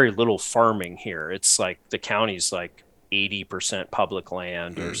 There's very little farming here. It's like the county's like 80% public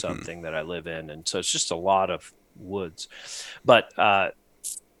land or something that I live in. And so it's just a lot of woods. But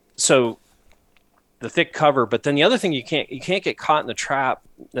so the thick cover, but then the other thing, you can't get caught in the trap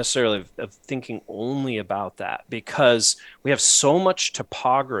necessarily of thinking only about that, because we have so much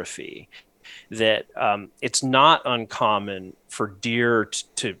topography that it's not uncommon for deer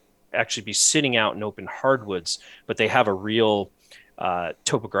to actually be sitting out in open hardwoods, but they have a real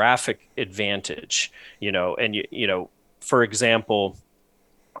topographic advantage, and for example,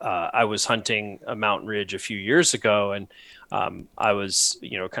 I was hunting a mountain ridge a few years ago, and I was,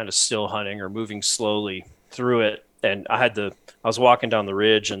 kind of still hunting or moving slowly through it. And I was walking down the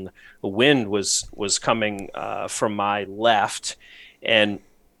ridge, and the wind was coming from my left, and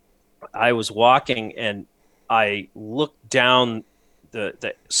I was walking, and I looked down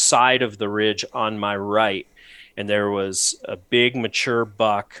the side of the ridge on my right, and there was a big mature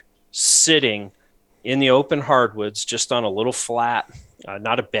buck sitting in the open hardwoods, just on a little flat,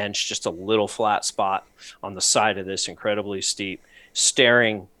 not a bench, just a little flat spot on the side of this incredibly steep,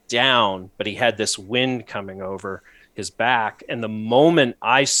 staring down. But he had this wind coming over his back. And the moment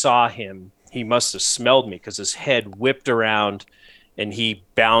I saw him, he must have smelled me, because his head whipped around and he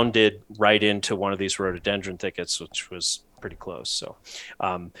bounded right into one of these rhododendron thickets, which was pretty close.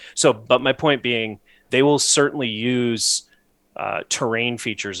 But my point being, they will certainly use terrain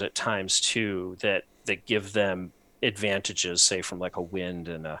features at times too that give them advantages, say from like a wind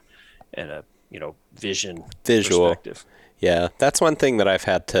and a vision Visual perspective. Yeah, that's one thing that I've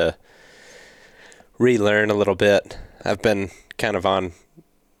had to relearn a little bit. I've been kind of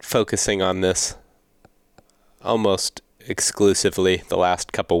focusing on this almost exclusively the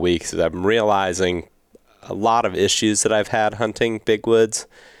last couple weeks, as I'm realizing a lot of issues that I've had hunting big woods,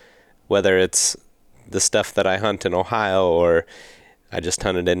 whether it's the stuff that I hunt in Ohio or I just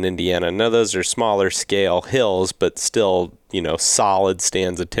hunted in Indiana. I know those are smaller scale hills, but still, solid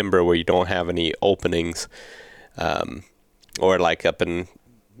stands of timber where you don't have any openings. Or like up in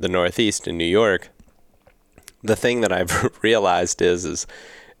the Northeast in New York. The thing that I've realized is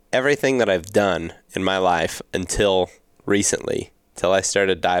everything that I've done in my life until recently, till I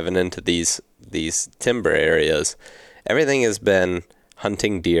started diving into these timber areas, everything has been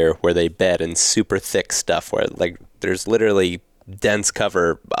hunting deer where they bed in super thick stuff where like there's literally dense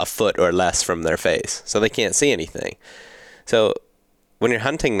cover a foot or less from their face, so they can't see anything. So when you're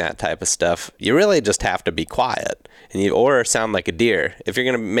hunting that type of stuff, you really just have to be quiet or sound like a deer. If you're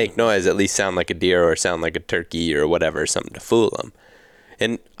going to make noise, at least sound like a deer or sound like a turkey or whatever, something to fool them.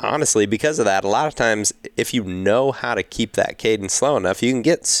 And honestly, because of that, a lot of times, if you know how to keep that cadence slow enough, you can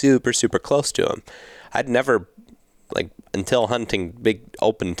get super, super close to them. I'd never, until hunting big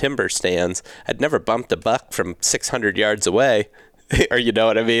open timber stands, I'd never bumped a buck from 600 yards away, or you know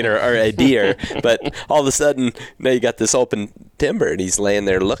what I mean, or a deer. But all of a sudden, now you got this open timber, and he's laying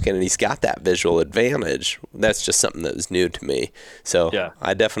there looking, and he's got that visual advantage. That's just something that was new to me. So yeah.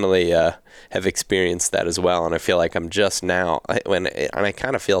 I definitely have experienced that as well, and I feel like I'm just now, and I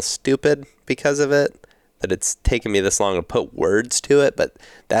kind of feel stupid because of it, that it's taken me this long to put words to it, but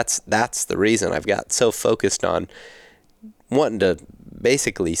that's the reason. I've got so focused on wanting to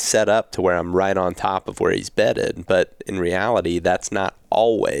basically set up to where I'm right on top of where he's bedded, but in reality, that's not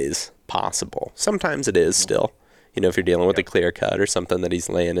always possible. Sometimes it is still, if you're dealing with a clear cut or something that he's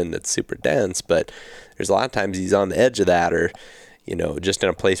laying in that's super dense, but there's a lot of times he's on the edge of that, or, just in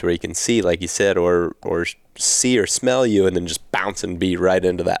a place where he can see, like you said, or see or smell you, and then just bounce and be right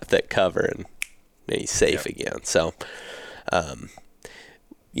into that thick cover, and then he's safe again. So,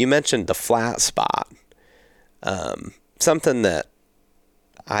 you mentioned the flat spot. Something that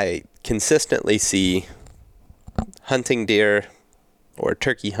I consistently see hunting deer or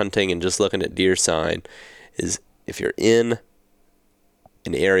turkey hunting and just looking at deer sign is if you're in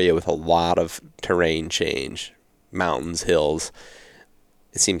an area with a lot of terrain change, mountains, hills,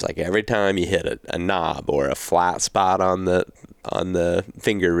 it seems like every time you hit a knob or a flat spot on the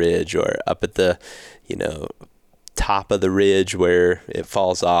finger ridge or up at the, top of the ridge where it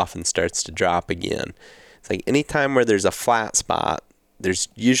falls off and starts to drop again. It's like anytime where there's a flat spot, there's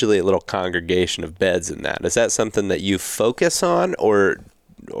usually a little congregation of beds in that. Is that something that you focus on, or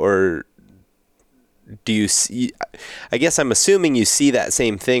do you see, I guess I'm assuming you see that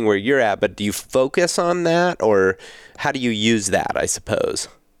same thing where you're at, but do you focus on that, or how do you use that, I suppose?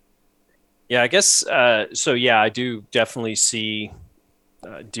 Yeah, I guess, so yeah, I do definitely see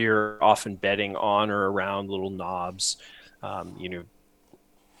deer often bedding on or around little knobs,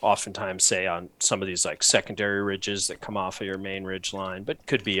 oftentimes say on some of these like secondary ridges that come off of your main ridge line, but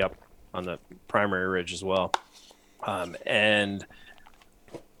could be up on the primary ridge as well. And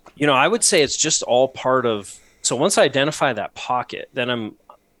I would say it's just all part of so once I identify that pocket, then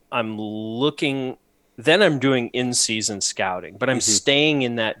I'm looking, then I'm doing in-season scouting, but I'm Hmm. staying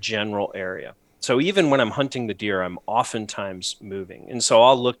in that general area. So even when I'm hunting the deer, I'm oftentimes moving. And so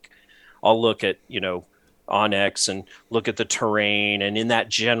I'll look at, onX and look at the terrain. And in that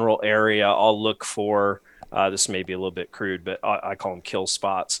general area, I'll look for, this may be a little bit crude, but I call them kill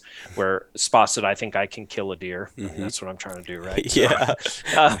spots, where spots that I think I can kill a deer. I mean, Hmm. that's what I'm trying to do, right? So, Yeah.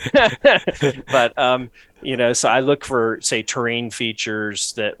 uh, but, so I look for, say, terrain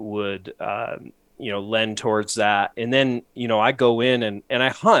features that would, lend towards that. And then, I go in and I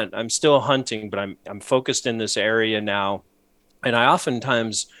hunt. I'm still hunting, but I'm focused in this area now. And I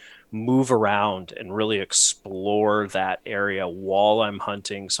oftentimes move around and really explore that area while I'm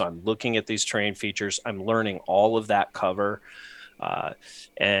hunting. So I'm looking at these terrain features. I'm learning all of that cover, uh,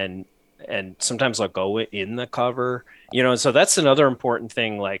 and and sometimes I'll go in the cover. And so that's another important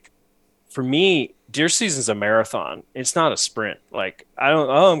thing. Like for me, deer season's a marathon. It's not a sprint. Like I don't.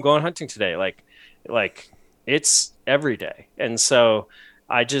 Oh, I'm going hunting today. Like it's every day. And so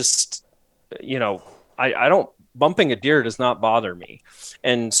I just, you know, I don't bumping a deer does not bother me.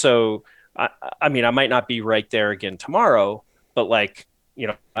 And so I I mean I might not be right there again tomorrow, but like,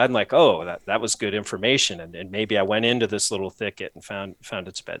 I'm like, oh, that was good information. And maybe I went into this little thicket and found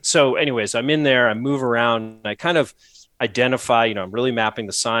its bed. So anyways, I'm in there, I move around, I kind of identify, I'm really mapping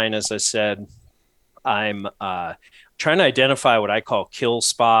the sign, as I said. I'm trying to identify what I call kill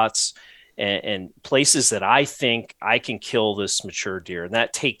spots and places that I think I can kill this mature deer. And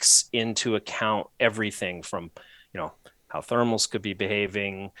that takes into account everything from, how thermals could be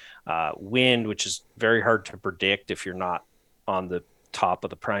behaving, wind, which is very hard to predict if you're not on the top of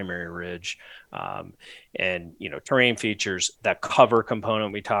the primary ridge, um, and terrain features, that cover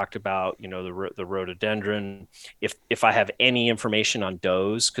component we talked about, the rhododendron. If I have any information on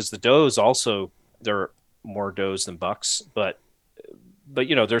does, because the does also, there are more does than bucks, but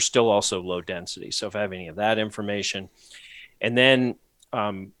they're still also low density. So if I have any of that information, and then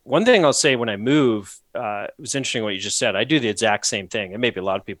one thing I'll say when I move, it was interesting what you just said. I do the exact same thing, and maybe a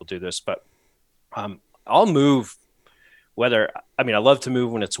lot of people do this, but I'll move whether, I mean, I love to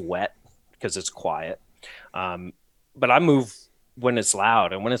move when it's wet because it's quiet, um, but I move when it's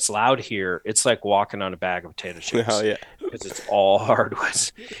loud, and when it's loud here, it's like walking on a bag of potato Oh chips yeah. because it's all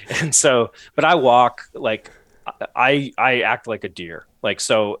hardwoods. And so, but I walk like I act like a deer. Like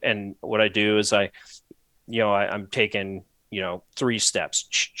so, and what I do is I'm taking, 3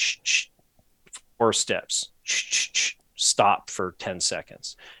 steps, 4 steps, stop for 10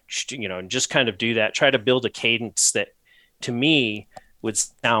 seconds, and just kind of do that. Try to build a cadence that to me would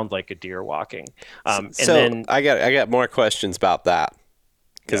sound like a deer walking. And So then, I got more questions about that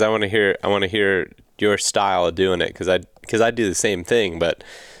because yeah, I want to hear your style of doing it because I do the same thing, but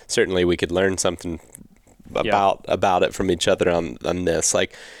certainly we could learn something yeah. about it from each other on this.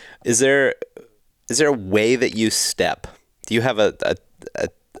 Like, is there is there a way that you step? Do you have a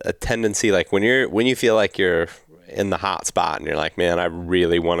tendency, like when you feel like you're in the hot spot and you're like, man, I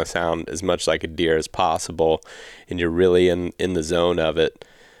really want to sound as much like a deer as possible, and you're really in the zone of it?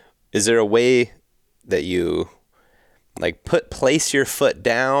 Is there a way that you like place your foot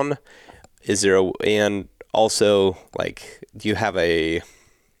down? And also, like, do you have a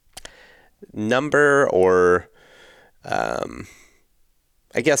number, or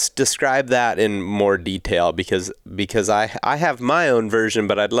I guess describe that in more detail, because I have my own version,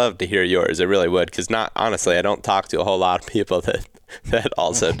 but I'd love to hear yours. I really would, because not honestly, I don't talk to a whole lot of people that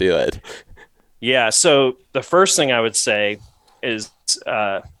also do it. Yeah. So the first thing I would say is,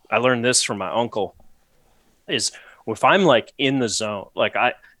 I learned this from my uncle, is if I'm like in the zone, like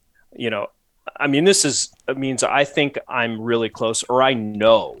you know, I mean, it means I think I'm really close, or I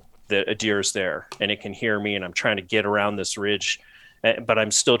know that a deer is there and it can hear me, and I'm trying to get around this ridge, but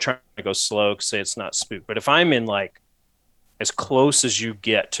I'm still trying to go slow because say it's not spooked. But if I'm in like as close as you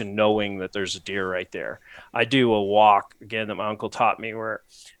get to knowing that there's a deer right there, I do a walk again that my uncle taught me, where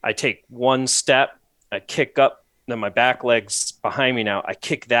I take 1 step, I kick up, then my back leg's behind me now. I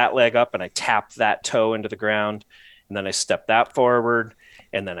kick that leg up and I tap that toe into the ground, and then I step that forward,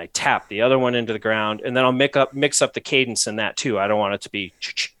 and then I tap the other one into the ground, and then I'll mix up the cadence in that too. I don't want it to be.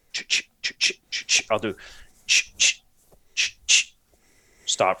 I'll do.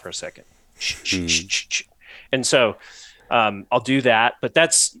 Stop for a second. Hmm. And so I'll do that, but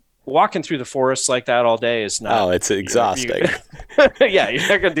that's walking through the forest like that all day is not, Oh, it's exhausting. yeah, you're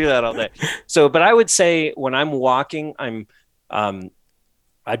not going to do that all day. So, but I would say when I'm walking, um,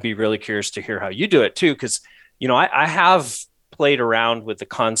 I'd be really curious to hear how you do it too. Cause I have played around with the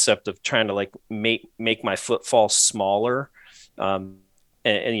concept of trying to like make my footfall smaller. Um,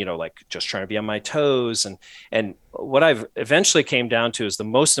 and like just trying to be on my toes. And what I've eventually came down to is the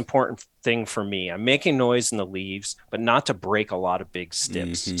most important thing for me. I'm making noise in the leaves, but not to break a lot of big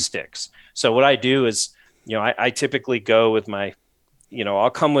sticks. So what I do is, I typically go with my,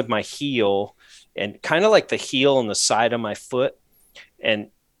 I'll come with my heel and kind of like the heel on the side of my foot. And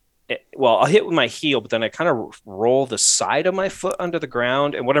I'll hit with my heel, but then I kind of roll the side of my foot under the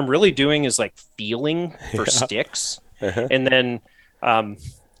ground. And what I'm really doing is like feeling for sticks. Uh-huh. And then, and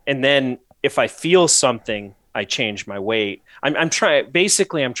then if I feel something, I change my weight. I'm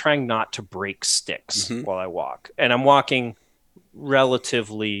trying not to break sticks while I walk, and I'm walking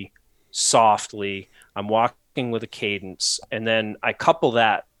relatively softly. I'm walking with a cadence, and then I couple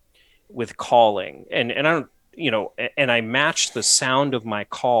that with calling, and I don't, and I match the sound of my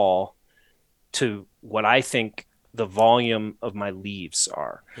call to what I think the volume of my leaves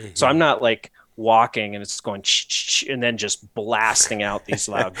are. So I'm not like walking and it's going and then just blasting out these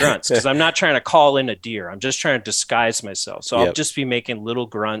loud grunts, because I'm not trying to call in a deer. I'm just trying to disguise myself. So I'll just be making little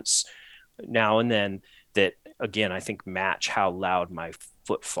grunts now and then that, again, I think match how loud my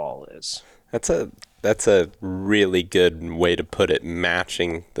footfall is. That's a really good way to put it,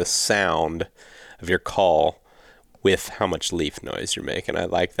 matching the sound of your call with how much leaf noise you're making. I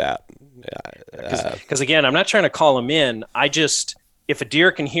like that. Because again, I'm not trying to call them in. If a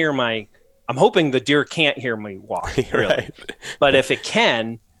deer can hear I'm hoping the deer can't hear me walk, really. Right. But if it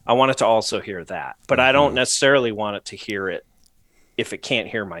can, I want it to also hear that. But I don't necessarily want it to hear it if it can't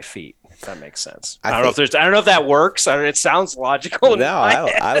hear my feet, if that makes sense. I don't know if that works. It sounds logical. No,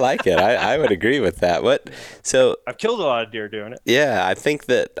 I like it. I would agree with that. So I've killed a lot of deer doing it. Yeah, I think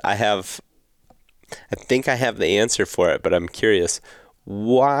I have the answer for it, but I'm curious.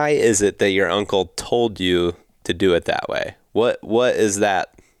 Why is it that your uncle told you to do it that way? What is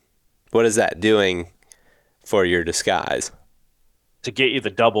that? What is that doing for your disguise? To get you the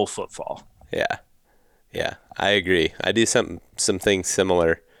double footfall. Yeah, I agree. I do some things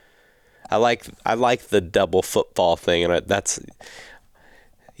similar. I like the double footfall thing, and that's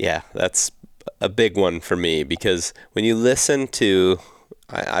a big one for me, because when you listen to,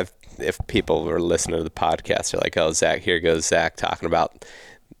 if people are listening to the podcast, they're like, oh, here goes Zach talking about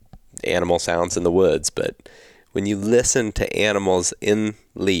animal sounds in the woods. But when you listen to animals in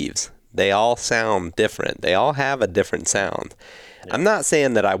leaves, they all sound different. They all have a different sound. Yeah. I'm not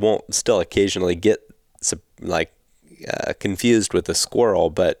saying that I won't still occasionally get confused with a squirrel,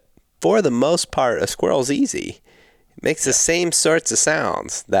 but for the most part, a squirrel's easy. It makes the same sorts of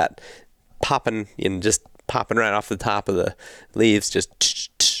sounds, that popping right off the top of the leaves, just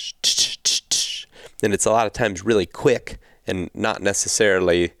and it's a lot of times really quick and not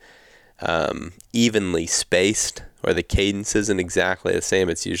necessarily evenly spaced, or the cadence isn't exactly the same.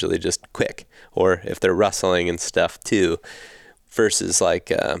 It's usually just quick, or if they're rustling and stuff too, versus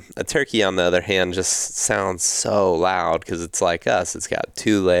like a turkey, on the other hand, just sounds so loud because it's like us. It's got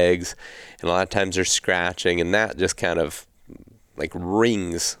two legs, and a lot of times they're scratching, and that just kind of like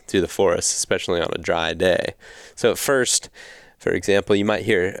rings through the forest, especially on a dry day. So at first, for example, you might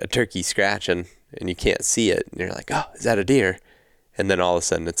hear a turkey scratching and you can't see it, and you're like, oh, is that a deer? And then all of a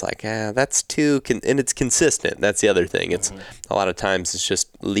sudden it's like, that's two, and it's consistent. That's the other thing. It's a lot of times it's just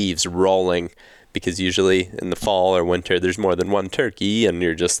leaves rolling, because usually in the fall or winter there's more than one turkey, and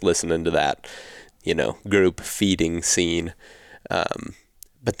you're just listening to that, group feeding scene.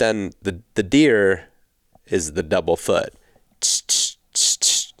 But then the deer is the double foot.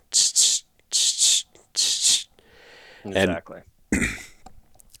 Exactly.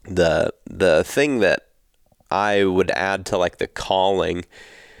 And the thing that I would add to like the calling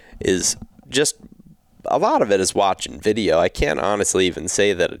is just a lot of it is watching video. I can't honestly even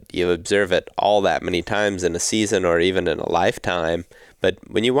say that you observe it all that many times in a season or even in a lifetime. But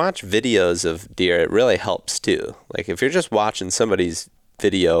when you watch videos of deer, it really helps too. Like if you're just watching somebody's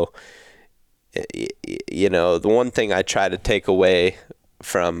video, the one thing I try to take away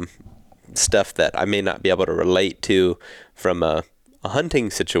from stuff that I may not be able to relate to from a hunting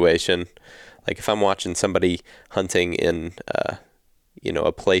situation, like if I'm watching somebody hunting in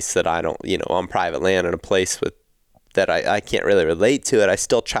a place that I don't, on private land, in a place that I can't really relate to it, I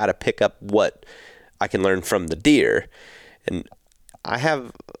still try to pick up what I can learn from the deer. And I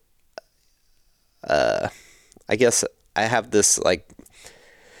have, I guess I have this like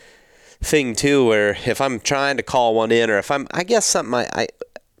thing too, where if I'm trying to call one in, or if I guess something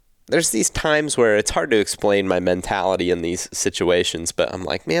there's these times where it's hard to explain my mentality in these situations, but I'm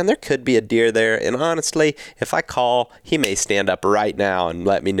like, man, there could be a deer there. And honestly, if I call, he may stand up right now and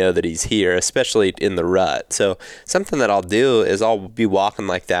let me know that he's here, especially in the rut. So something that I'll do is I'll be walking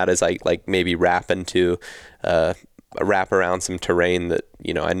like that as I like maybe rapping to wrap around some terrain that,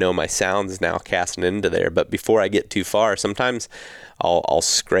 I know my sound's now casting into there. But before I get too far, sometimes I'll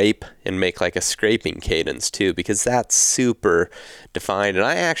scrape and make like a scraping cadence too, because that's super defined. And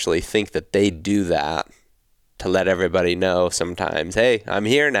I actually think that they do that to let everybody know sometimes, hey, I'm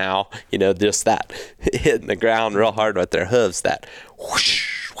here now. Just that hitting the ground real hard with their hooves, that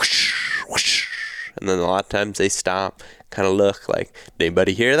whoosh, whoosh, whoosh. And then a lot of times they stop, kind of look like, did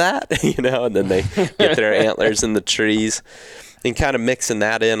anybody hear that? And then they get their antlers in the trees, and kind of mixing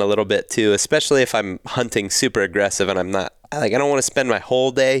that in a little bit too, especially if I'm hunting super aggressive and I'm not, like, I don't want to spend my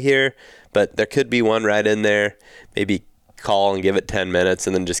whole day here, but there could be one right in there, maybe call and give it 10 minutes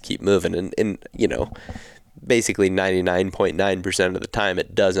and then just keep moving. And basically 99.9% of the time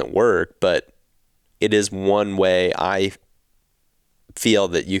it doesn't work, but it is one way I feel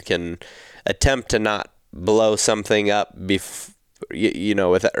that you can attempt to not blow something up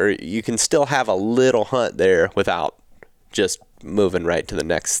or you can still have a little hunt there without just moving right to the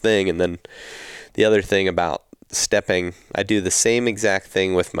next thing. And then the other thing about stepping, I do the same exact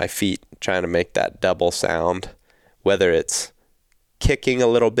thing with my feet, trying to make that double sound, whether it's kicking a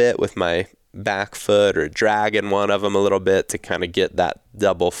little bit with my back foot or dragging one of them a little bit to kind of get that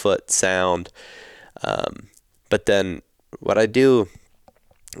double foot sound. But then what I do,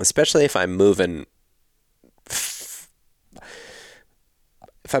 especially if I'm moving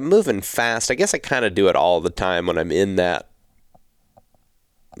fast, I guess I kind of do it all the time when I'm in that,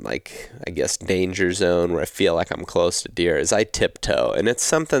 like, I guess, danger zone where I feel like I'm close to deer, is I tiptoe. And it's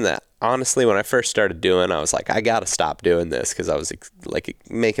something that, honestly, when I first started doing, I was like, I got to stop doing this, because I was like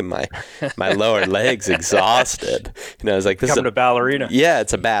making my lower legs exhausted. I was like, this is a ballerina. Yeah,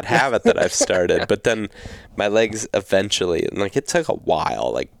 it's a bad habit that I've started. But then my legs eventually, and like, it took a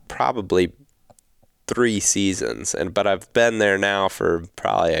while, like probably 3 seasons, but I've been there now for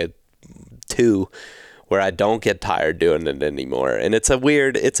probably 2, where I don't get tired doing it anymore. And it's a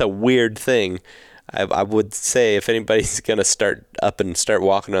weird thing. I would say, if anybody's going to start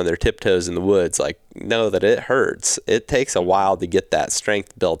walking on their tiptoes in the woods, like, know that it hurts. It takes a while to get that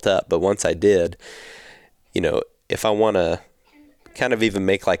strength built up. But once I did, if I want to kind of even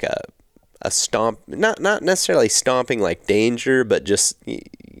make like a stomp, not necessarily stomping like danger, but just,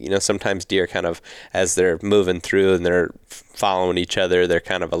 sometimes deer kind of, as they're moving through and they're following each other, they're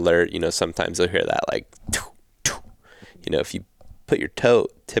kind of alert. Sometimes they'll hear that, like, if you put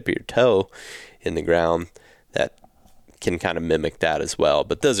tip of your toe in the ground, that can kind of mimic that as well.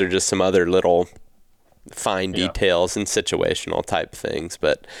 But those are just some other little fine details and situational type things.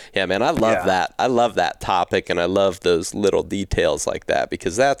 But yeah, man, I love that. I love that topic, and I love those little details like that,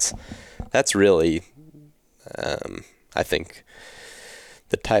 because that's really, I think,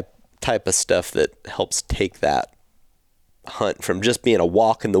 the type of stuff that helps take that hunt from just being a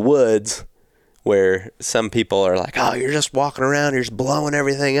walk in the woods, where some people are like, oh, you're just walking around, you're just blowing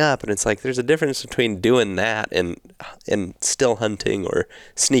everything up. And it's like, there's a difference between doing that and still hunting or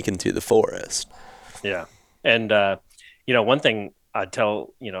sneaking through the forest. Yeah. And, one thing I'd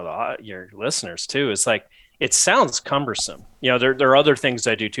tell, your listeners too, is like, it sounds cumbersome. There are other things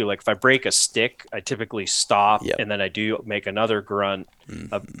I do too. Like if I break a stick, I typically stop, and then I do make another grunt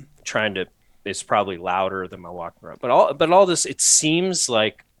of trying to, it's probably louder than my walking grunt. But all this, it seems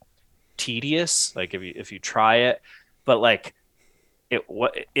like tedious, like if you try it, but like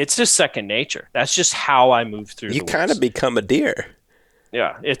it's just second nature. That's just how I move through. You kind of become a deer.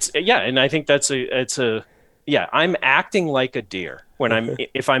 Yeah, and I think I'm acting like a deer when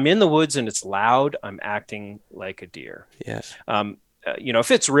if I'm in the woods and it's loud, I'm acting like a deer. Yeah.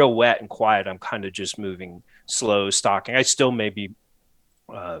 If it's real wet and quiet, I'm kind of just moving slow, stalking. I still may be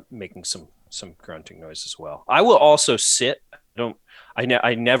making some grunting noise as well. I will also sit. I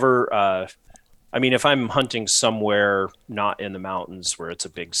never. If I'm hunting somewhere not in the mountains where it's a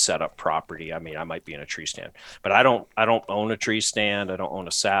big setup property, I might be in a tree stand, but I don't own a tree stand. I don't own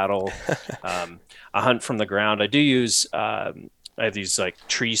a saddle. I hunt from the ground. I do use, I have these like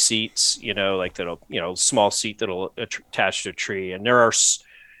tree seats, like that'll, small seat that'll attach to a tree. And there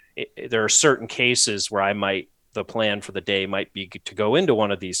are certain cases where the plan for the day might be to go into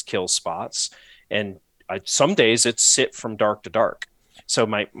one of these kill spots. And some days it's sit from dark to dark. So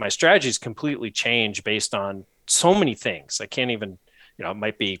my strategies completely change based on so many things. I can't even, it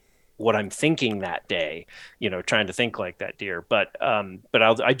might be what I'm thinking that day, trying to think like that deer. But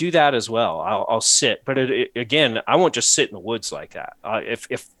I do that as well. I'll sit, but again, I won't just sit in the woods like that.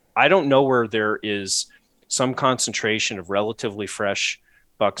 If I don't know where there is some concentration of relatively fresh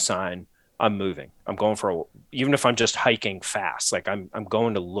buck sign, I'm moving. I'm going even if I'm just hiking fast, like I'm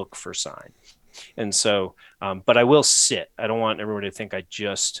going to look for sign. And so, but I will sit. I don't want everybody to think I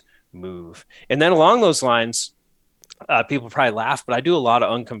just move. And then along those lines, People probably laugh, but I do a lot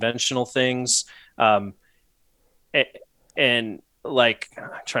of unconventional things. Um, and like, I'm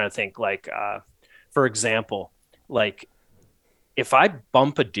trying to think, like, for example, like if I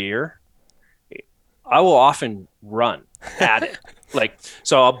bump a deer, I will often run at it. Like,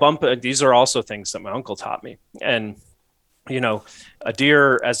 so I'll bump it. These are also things that my uncle taught me. And, you know, a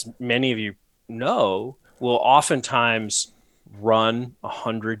deer, as many of you know, will oftentimes run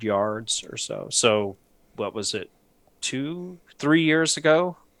 100 yards or so. So what was it? 3 years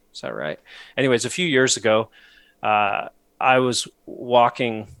ago? Is that right? Anyways, a few years ago, uh, I was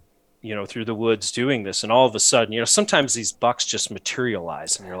walking, through the woods doing this, and all of a sudden, sometimes these bucks just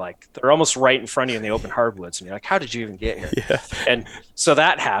materialize, and you're like, they're almost right in front of you in the open hardwoods, and you're like, how did you even get here? Yeah. And so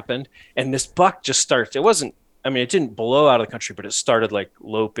that happened, and this buck just started. It wasn't. I mean, it didn't blow out of the country, but it started like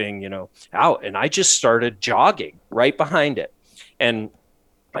loping, out, and I just started jogging right behind it, and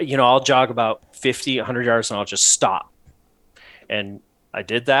I'll jog about 50, 100 yards, and I'll just stop. And I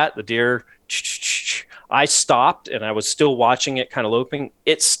did that. The deer, I stopped and I was still watching it kind of loping.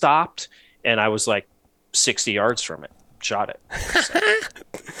 It stopped and I was like 60 yards from it, shot it. So,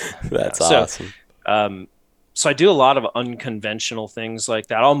 yeah. That's awesome. Um, so I do a lot of unconventional things like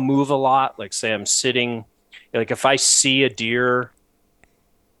that. I'll move a lot. Like say I'm sitting, like if I see a deer,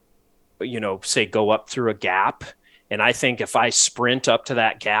 say go up through a gap, and I think if I sprint up to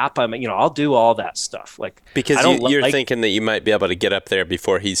that gap, I'll do all that stuff. Like Because I don't you're like, thinking that you might be able to get up there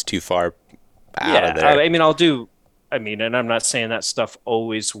before he's too far out of yeah. there. And I'm not saying that stuff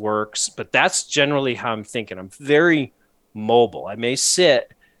always works, but that's generally how I'm thinking. I'm very mobile. I may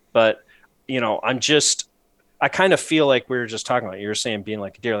sit, but I kind of feel like we were just talking about. You were saying being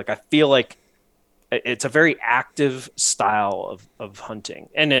like a deer. Like I feel like it's a very active style of hunting,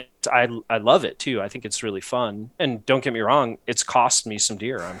 and I love it too. I think it's really fun. And don't get me wrong, it's cost me some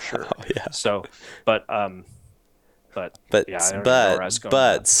deer, I'm sure. Oh yeah. So, but But yeah, I don't even know where I was going with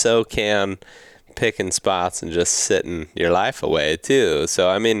that. so can picking spots and just sitting your life away too. So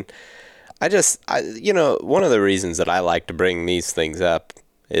I mean, one of the reasons that I like to bring these things up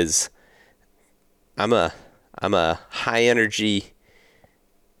is I'm a high energy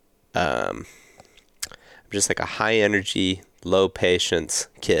I'm just like a high energy, low patience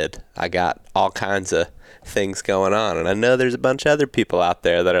kid. I got all kinds of things going on, and I know there's a bunch of other people out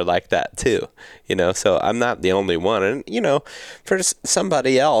there that are like that too, so I'm not the only one. And for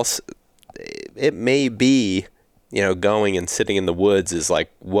somebody else, it may be, going and sitting in the woods is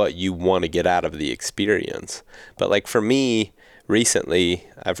like what you want to get out of the experience. But like for me, recently,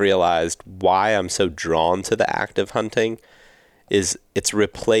 I've realized why I'm so drawn to the act of hunting is it's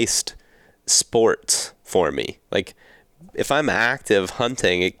replaced sports for me. Like if I'm active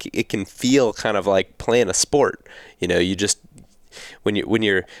hunting, it can feel kind of like playing a sport. You just when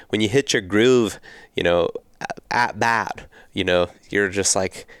you hit your groove, at bat, you're just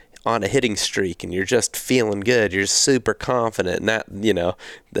like on a hitting streak and you're just feeling good. You're super confident, and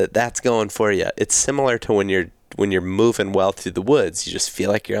that's going for you. It's similar to when you're moving well through the woods. You just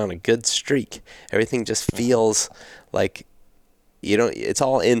feel like you're on a good streak. Everything just feels like it's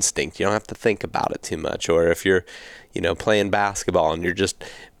all instinct. You don't have to think about it too much. Or if you're, playing basketball and you're just,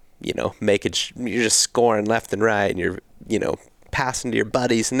 you're just scoring left and right, and you're, passing to your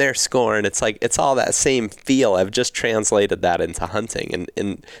buddies and they're scoring. It's like, it's all that same feel. I've just translated that into hunting.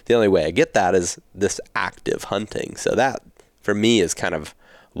 And the only way I get that is this active hunting. So that for me is kind of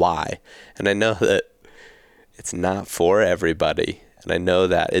why. And I know that it's not for everybody. And I know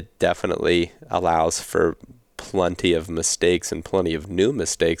that it definitely allows for plenty of mistakes and plenty of new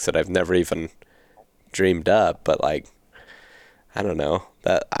mistakes that I've never even dreamed up. But like, I don't know,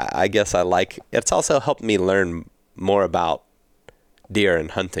 that I guess I like, it's also helped me learn more about deer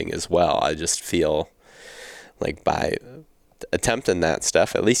and hunting as well. I just feel like by attempting that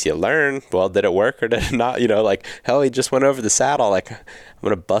stuff, at least you learn, well, did it work or did it not? Like, hell, he just went over the saddle. Like, I'm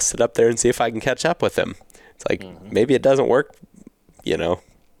going to bust it up there and see if I can catch up with him. It's like, maybe it doesn't work,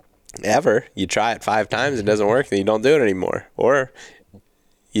 ever. You try it 5 times, it doesn't work, then you don't do it anymore. Or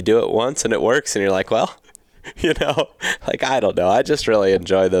you do it once and it works and you're like, well, like, I don't know. I just really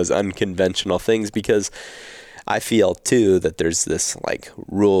enjoy those unconventional things because I feel too that there's this like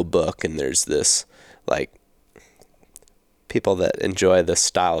rule book, and there's this like people that enjoy this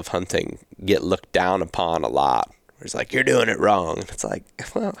style of hunting get looked down upon a lot. It's like, you're doing it wrong. It's like,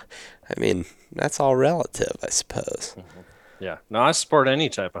 well, I mean, that's all relative, I suppose. Yeah. No, I support any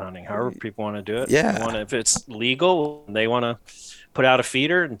type of hunting, however people want to do it. Yeah. If it's legal, they want to put out a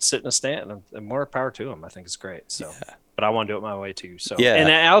feeder and sit in a stand, and more power to them. I think it's great. So, yeah. But I want to do it my way too. So, yeah.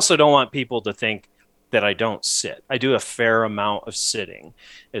 And I also don't want people to think that I don't sit. I do a fair amount of sitting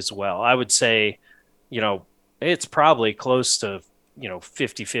as well. I would say, it's probably close to,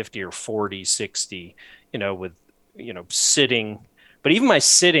 50-50 or 40-60, with, sitting. But even my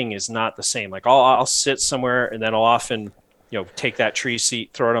sitting is not the same. Like I'll sit somewhere and then I'll often, take that tree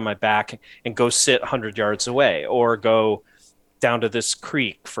seat, throw it on my back and go sit 100 yards away or go down to this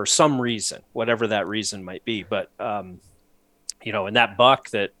creek for some reason, whatever that reason might be. But, and that buck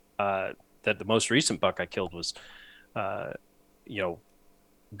that the most recent buck I killed was, uh, you know,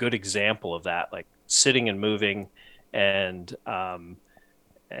 good example of that, like sitting and moving and Can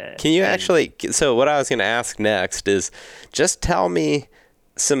you and actually? So what I was going to ask next is, just tell me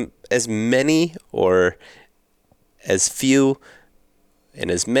some as many or as few and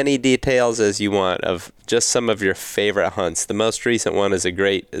as many details as you want of just some of your favorite hunts. The most recent one is a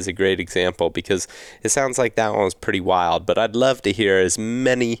great example because it sounds like that one was pretty wild. But I'd love to hear as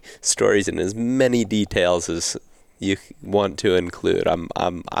many stories and as many details as you want to include.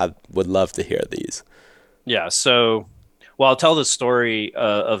 I would love to hear these. yeah. So, well, I'll tell the story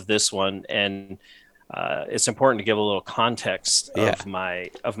of this one, and it's important to give a little context Yeah.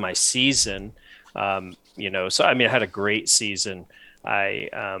 of my season. So I mean, I had a great season.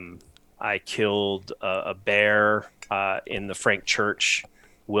 I killed a bear in the Frank Church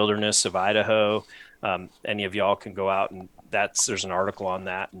wilderness of Idaho. Any of y'all can go out and there's an article on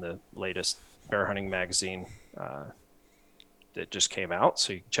that in the latest bear hunting magazine that just came out,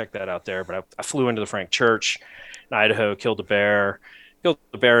 so you can check that out there. But I flew into the Frank Church in Idaho, killed a bear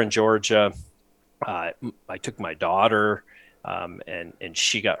in Georgia. I took my daughter, and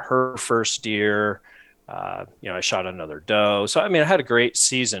she got her first deer. I shot another doe. So I mean, I had a great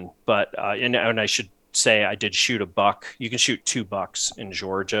season. But and I should say I did shoot a buck. You can shoot two bucks in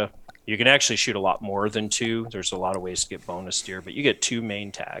Georgia. You can actually shoot a lot more than two. There's a lot of ways to get bonus deer, but you get two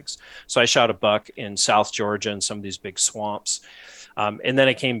main tags. So I shot a buck in South Georgia in some of these big swamps, and then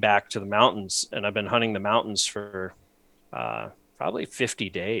I came back to the mountains, and I've been hunting the mountains for probably 50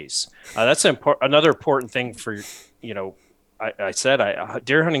 days. That's another important thing for, I said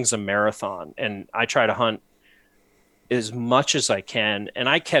deer hunting is a marathon, and I try to hunt as much as I can, and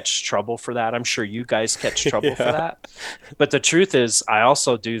I catch trouble for that. I'm sure you guys catch trouble for Yeah. that. But the truth is, I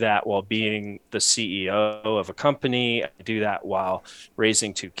also do that while being the CEO of a company. I do that while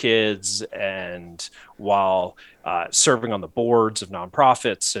raising two kids and while serving on the boards of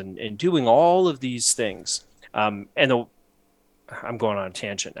nonprofits and doing all of these things. I'm going on a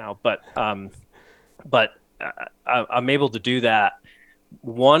tangent now, but I'm able to do that.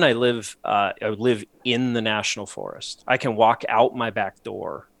 One, I live in the national forest. I can walk out my back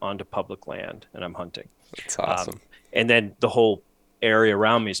door onto public land, and I'm hunting. That's Um, awesome. and then the whole area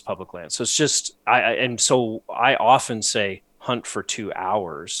around me is public land. So it's just and so I often say hunt for 2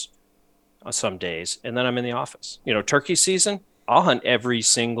 hours some days, and then I'm in the office. Turkey season, I'll hunt every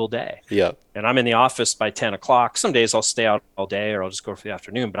single day, Yep. and I'm in the office by 10 o'clock. Some days I'll stay out all day, or I'll just go for the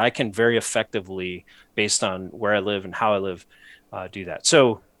afternoon. But I can very effectively, based on where I live and how I live, do that.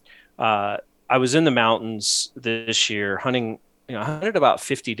 So uh, I was in the mountains this year hunting. I hunted about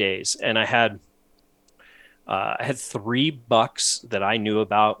 50 days, and I had three bucks that I knew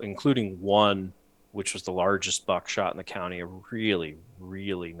about, including one, which was the largest buck shot in the county, a really,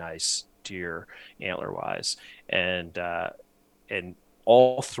 really nice deer antler wise. And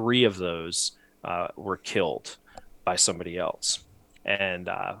all three of those were killed by somebody else. And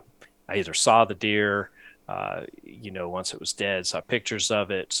I either saw the deer, once it was dead, saw pictures of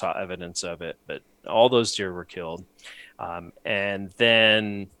it, saw evidence of it, but all those deer were killed. And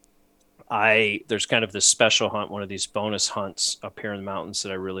then there's kind of this special hunt, one of these bonus hunts up here in the mountains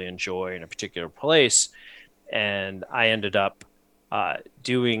that I really enjoy in a particular place. And I ended up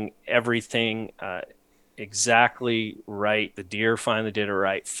doing everything exactly right. The deer finally did it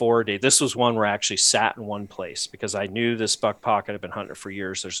right. 4 days. This was one where I actually sat in one place because I knew this buck pocket. I've been hunting it for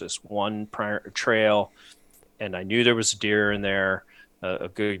years. There's this one trail, and I knew there was a deer in there, a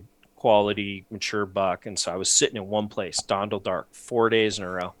good quality mature buck. And so I was sitting in one place, dawn till dark, 4 days in a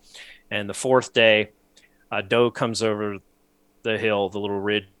row. And the fourth day, a doe comes over the hill, the little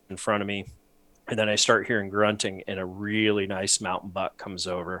ridge in front of me. And then I start hearing grunting, and a really nice mountain buck comes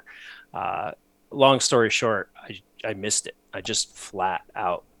over. Uh, Long story short, I missed it. I just flat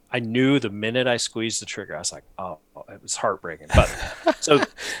out. I knew the minute I squeezed the trigger, I was like, oh, it was heartbreaking. But so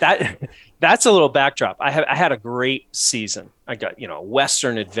that that's a little backdrop. I had a great season. I got,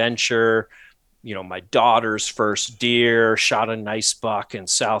 Western adventure, my daughter's first deer, shot a nice buck in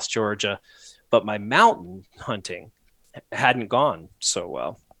South Georgia, but my mountain hunting hadn't gone so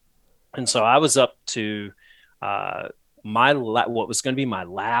well. And so I was up to uh, what was going to be my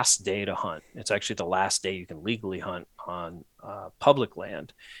last day to hunt. It's actually the last day you can legally hunt on public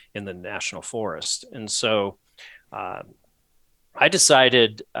land in the national forest. And so uh, I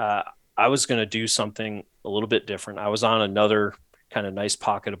decided I was going to do something a little bit different. I was on another kind of nice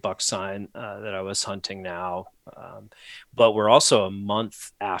pocket of buck sign that I was hunting now, but we're also a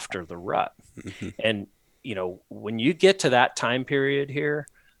month after the rut. Hmm. And, when you get to that time period here,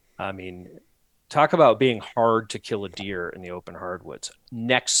 I mean, talk about being hard to kill a deer in the open hardwoods,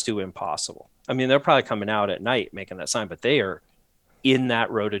 next to impossible. I mean, they're probably coming out at night making that sign, but they are in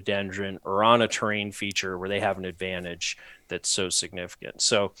that rhododendron or on a terrain feature where they have an advantage that's so significant.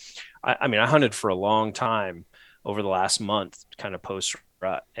 So, I mean, I hunted for a long time over the last month, kind of post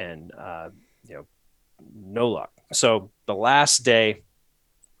rut, and you know, no luck. So the last day,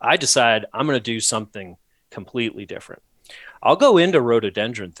 I decide I'm going to do something completely different. I'll go into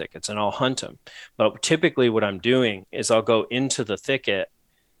rhododendron thickets and I'll hunt them. But typically, what I'm doing is I'll go into the thicket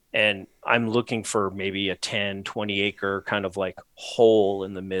and I'm looking for maybe a 10, 20 acre kind of like hole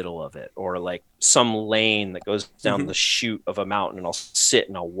in the middle of it, or like some lane that goes down Hmm. the chute of a mountain, and I'll sit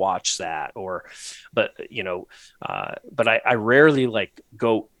and I'll watch that. But but I rarely like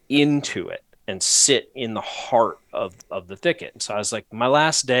go into it and sit in the heart of the thicket. And so I was like, my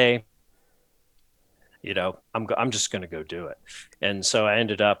last day, I'm just going to go do it. And so I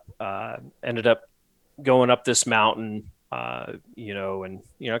ended up going up this mountain, and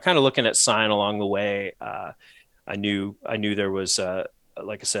kind of looking at sign along the way. I knew there was,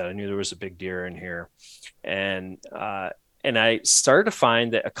 like I said, I knew there was a big deer in here, and I started to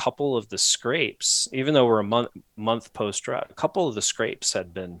find that a couple of the scrapes, even though we're a month post rut, a couple of the scrapes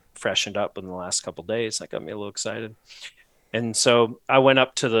had been freshened up in the last couple of days. That got me a little excited, and so I went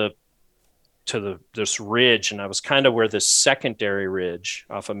up to this ridge, and I was kind of where this secondary ridge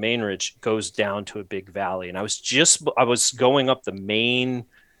off a main ridge goes down to a big valley, and I was going up the main,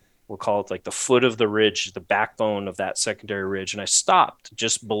 we'll call it like the foot of the ridge, the backbone of that secondary ridge, and I stopped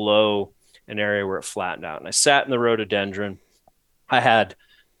just below an area where it flattened out, and I sat in the rhododendron. I had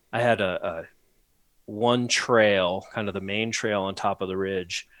a one trail, kind of the main trail on top of the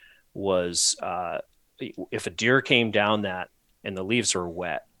ridge, was if a deer came down that, and the leaves were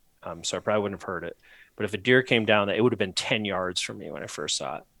wet, so I probably wouldn't have heard it. But if a deer came down that, it would have been 10 yards from me when I first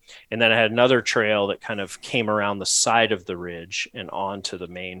saw it. And then I had another trail that kind of came around the side of the ridge and onto the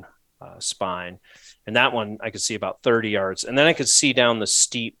main spine. And that one I could see about 30 yards. And then I could see down the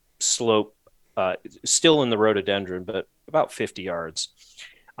steep slope, still in the rhododendron, but about 50 yards.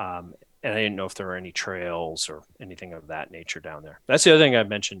 Um, and I didn't know if there were any trails or anything of that nature down there. That's the other thing I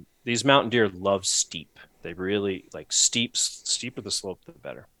mentioned. These mountain deer love steep. They really like steeper the slope, the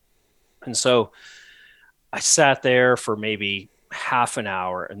better. And so I sat there for maybe half an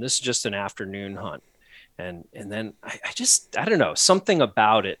hour, and this is just an afternoon hunt. And then I don't know, something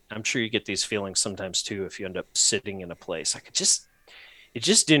about it. I'm sure you get these feelings sometimes too if you end up sitting in a place. It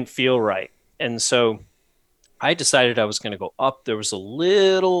just didn't feel right. And so I decided I was going to go up. There was a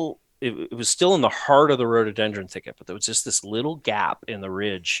little, it was still in the heart of the rhododendron thicket, but there was just this little gap in the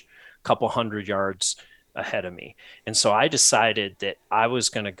ridge, a couple hundred yards ahead of me. And so I decided that I was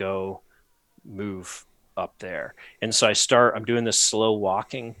going to go move up there. And so I'm doing this slow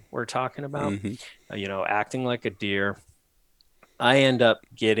walking we're talking about, Hmm. acting like a deer. I end up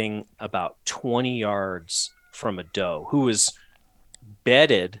getting about 20 yards from a doe who was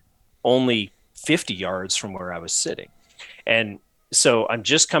bedded only 50 yards from where I was sitting. And so I'm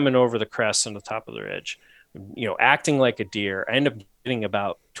just coming over the crest on the top of the ridge, acting like a deer. I end up getting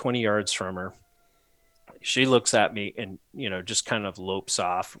about 20 yards from her. She looks at me and, just kind of lopes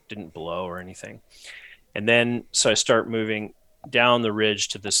off, didn't blow or anything. And then, so I start moving down the ridge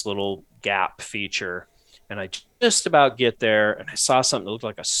to this little gap feature. And I just about get there, and I saw something that looked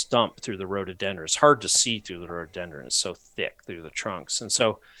like a stump through the rhododendron. It's hard to see through the rhododendron. It's so thick through the trunks. And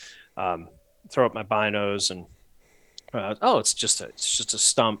so, um, throw up my binos, and oh, it's just a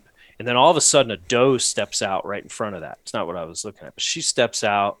stump. And then all of a sudden, a doe steps out right in front of that. It's not what I was looking at, but she steps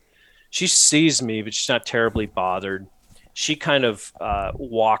out. She sees me, but she's not terribly bothered. She kind of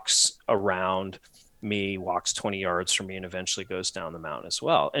walks around me, walks 20 yards from me, and eventually goes down the mountain as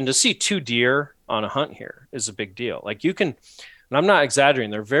well. And to see two deer on a hunt here is a big deal. Like, you can, and I'm not exaggerating,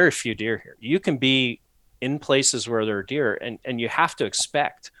 there are very few deer here. You can be in places where there are deer, and you have to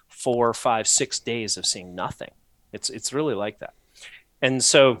expect 4, 5, 6 days of seeing nothing. It's really like that. And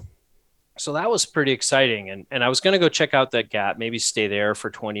so that was pretty exciting. And I was going to go check out that gap, maybe stay there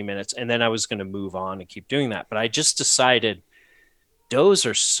for 20 minutes, and then I was going to move on and keep doing that. But I just decided does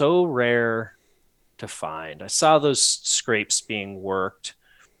are so rare to find. I saw those scrapes being worked.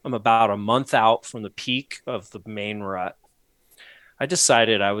 I'm about a month out from the peak of the main rut. I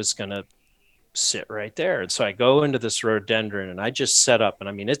decided I was going to sit right there. And so I go into this rhododendron and I just set up. And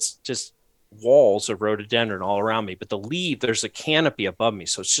I mean, it's just walls of rhododendron all around me, but there's a canopy above me,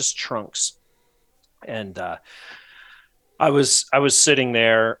 so it's just trunks. And I was sitting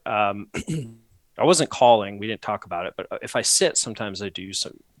there. I wasn't calling. We didn't talk about it, but if I sit, sometimes I do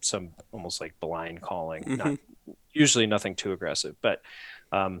some almost like blind calling. Mm-hmm. Not usually nothing too aggressive, but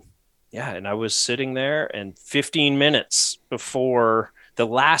yeah. And I was sitting there, and 15 minutes before the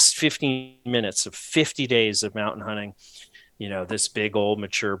last 15 minutes of 50 days of mountain hunting, this big old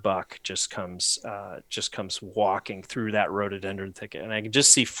mature buck just comes walking through that rhododendron thicket, and I can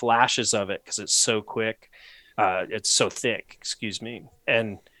just see flashes of it because it's so quick, it's so thick, excuse me.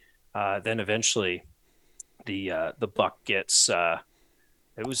 And then eventually the buck gets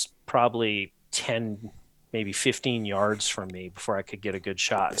it was probably 10, maybe 15 yards from me before I could get a good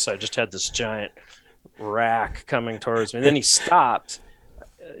shot, so I just had this giant rack coming towards me, and then he stopped,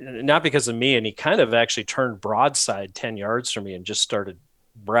 not because of me, and he kind of actually turned broadside 10 yards from me and just started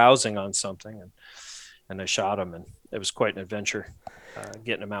browsing on something, and I shot him, and it was quite an adventure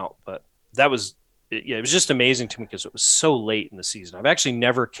getting him out. But that was yeah, it was just amazing to me because it was so late in the season. I've actually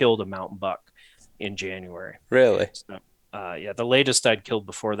never killed a mountain buck in January. Really? So, yeah, the latest I'd killed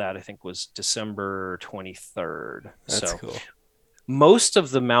before that I think was December 23rd. That's So cool. most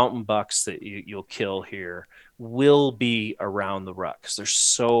of the mountain bucks that you'll kill here will be around the rut because they're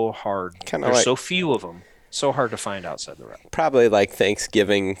so hard. Kind of There's like so few of them, so hard to find outside the rut. probably like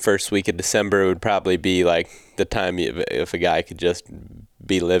Thanksgiving, first week of December would probably be like the time if a guy could just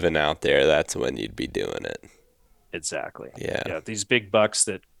be living out there, that's when you'd be doing it. Exactly. Yeah. Yeah, these big bucks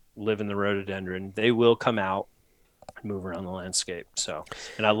that live in the rhododendron, they will come out and move around the landscape. So,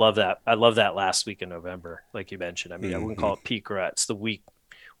 and I love that. I love that last week in November, like you mentioned. I mean, I wouldn't Mm-hmm. call it peak rut. It's the week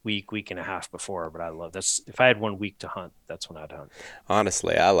and a half before, but I love that's if I had 1 week to hunt, that's when I'd hunt.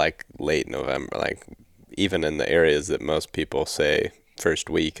 Honestly, I like late November, like even in the areas that most people say first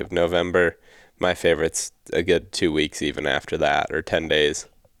week of November. My favorite's a good 2 weeks even after that, or 10 days,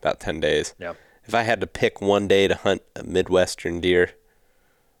 about 10 days. Yeah. If I had to pick one day to hunt a Midwestern deer,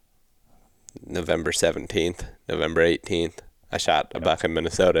 November 17th, November 18th. I shot a Yeah. buck in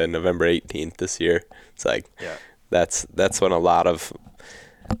Minnesota in November 18th this year. It's like Yeah. that's when a lot of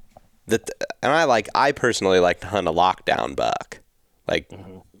that, and I personally like to hunt a lockdown buck, like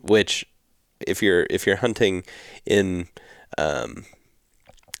Mm-hmm. which if you're hunting in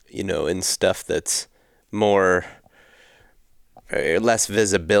in stuff that's more less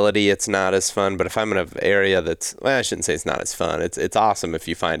visibility, it's not as fun. But if I'm in an area that's, well, I shouldn't say it's not as fun. It's awesome if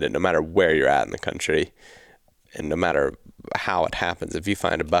you find it, no matter where you're at in the country, and no matter how it happens. If you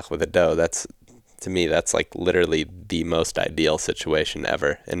find a buck with a doe, that's, to me, that's like literally the most ideal situation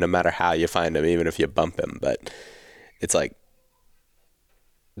ever. And no matter how you find him, even if you bump him, but it's like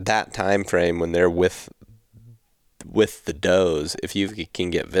that time frame when they're with the does, if you can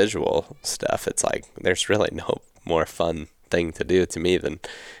get visual stuff, it's like there's really no more fun thing to do to me than,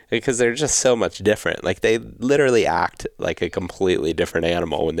 because they're just so much different. Like they literally act like a completely different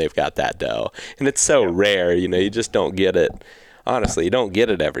animal when they've got that doe, and it's so rare. You just don't get it. Honestly, you don't get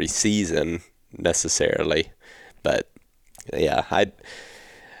it every season necessarily. But yeah,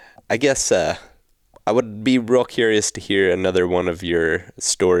 I guess I would be real curious to hear another one of your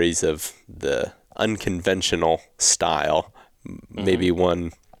stories of the unconventional style. Maybe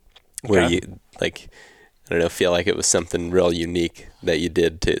one where Okay. you, like, I don't know, feel like it was something real unique that you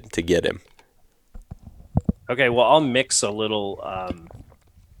did to get him. Okay. Well, I'll mix a little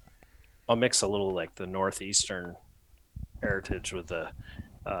like the northeastern heritage with the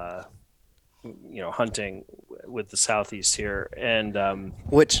uh, hunting with the southeast here, and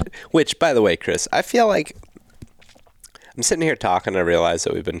Which, by the way, Chris, I feel like I'm sitting here talking. I realize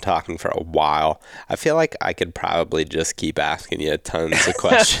that we've been talking for a while. I feel like I could probably just keep asking you tons of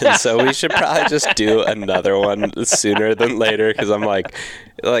questions. So we should probably just do another one sooner than later, because I'm like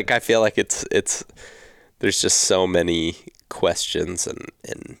I feel like it's there's just so many questions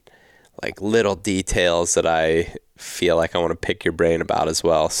and like little details that I feel like I want to pick your brain about as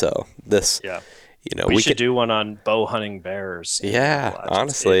well. So this, yeah, we we should could, do one on bow hunting bears in yeah, Appalachians.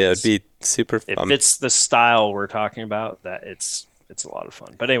 honestly, it'd be super It fun. fits the style we're talking about. That it's a lot of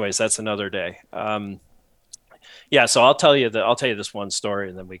fun. But anyways, that's another day. Yeah, so I'll tell you this one story,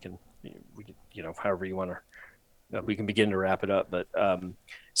 and then we can however you want to, we can begin to wrap it up. But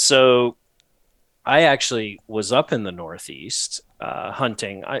so I actually was up in the Northeast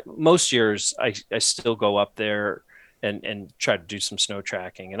hunting. Most years I still go up there and try to do some snow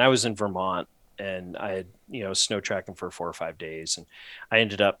tracking. And I was in Vermont, and I had snow tracking for 4 or 5 days, and I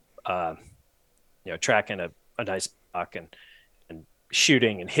ended up tracking a nice buck and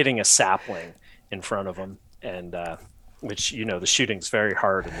shooting and hitting a sapling in front of him. And which, the shooting's very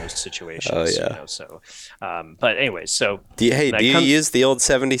hard in those Oh situations, yeah. so, but anyway, so Hey, and I do you come, use the old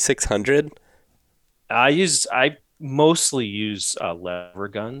 7600? I mostly use lever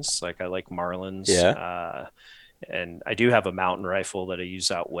guns. Like I like Marlins, Yeah. and I do have a mountain rifle that I use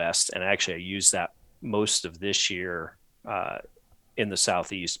out west, and actually I use that most of this year in the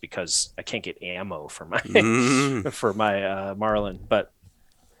southeast because I can't get ammo for my Mm. for my Marlin. But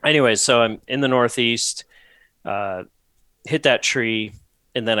anyway, so I'm in the northeast, uh, hit that tree,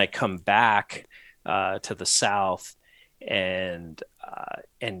 and then I come back to the south, and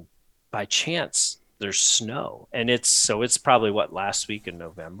by chance there's snow, and it's probably what, last week in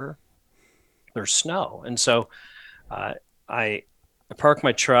November there's snow, and so uh, I I park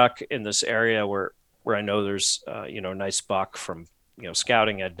my truck in this area where I know there's a nice buck from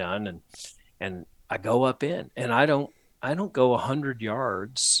scouting I'd done, and I go up in, and I don't go 100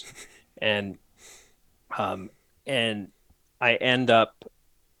 yards, and um and I end up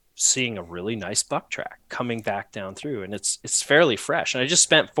seeing a really nice buck track coming back down through, and it's fairly fresh, and I just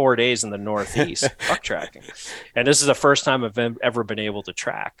spent 4 days in the northeast buck tracking, and this is the first time I've ever been able to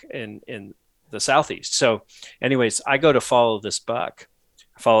track in the southeast. So anyways, I go to follow this buck,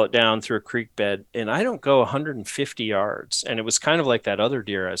 follow it down through a creek bed, and I don't go 150 yards, and it was kind of like that other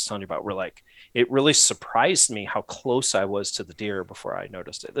deer I was telling you about, where like it really surprised me how close I was to the deer before I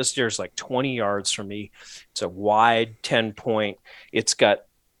noticed it. This deer is like 20 yards from me. It's a wide 10 point. It's got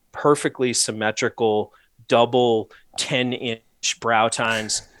perfectly symmetrical double 10-inch brow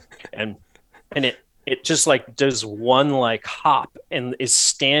tines, and it just like does one like hop and is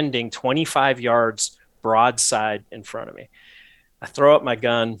standing 25 yards broadside in front of me. I throw up my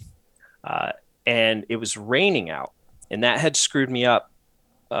gun, uh, and it was raining out, and that had screwed me up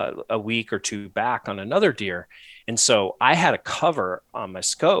a week or two back on another deer. And so I had a cover on my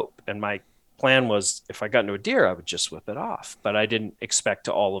scope, and my plan was if I got into a deer, I would just whip it off. But I didn't expect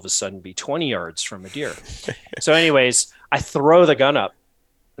to all of a sudden be 20 yards from a deer. So, anyways, I throw the gun up,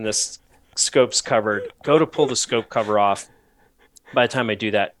 and this scope's covered. Go to pull the scope cover off. By the time I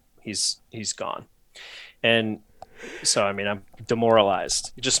do that, he's gone. And so, I mean, I'm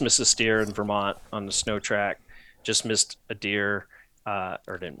demoralized. You just missed this deer in Vermont on the snow track. Just missed a deer,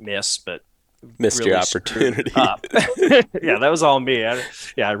 or didn't miss, but Missed your really screwed opportunity. up. Yeah, that was all me.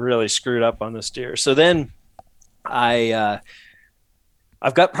 I really screwed up on this deer. So then I've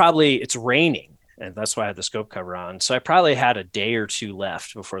got, probably, it's raining, and that's why I had the scope cover on. So I probably had a day or two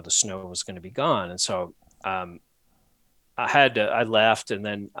left before the snow was going to be gone. And so um, I left, and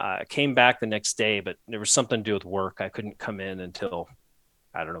then I came back the next day, but there was something to do with work. I couldn't come in until,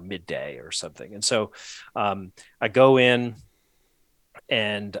 I don't know, midday or something. And so I go in,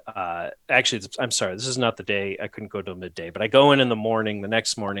 and actually, I'm sorry, this is not the day. I couldn't go till midday, but I go in the morning, the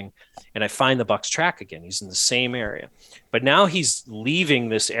next morning, and I find the buck's track again. He's in the same area, but now he's leaving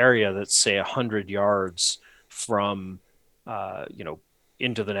this area that's, say, 100 yards from,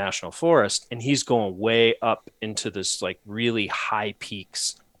 into the national forest, and he's going way up into this like really high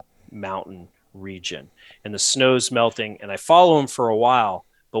peaks mountain region, and the snow's melting, and I follow him for a while,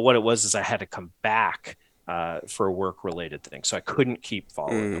 but what it was is I had to come back for a work related thing, so I couldn't keep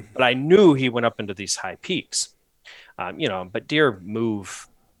following him, but I knew he went up into these high peaks. But deer move.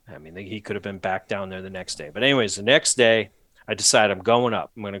 I mean, he could have been back down there the next day, but anyways, the next day I decide I'm going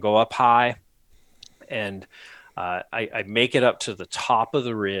up. I'm going to go up high, and I make it up to the top of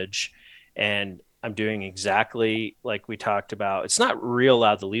the ridge, and I'm doing exactly like we talked about. It's not real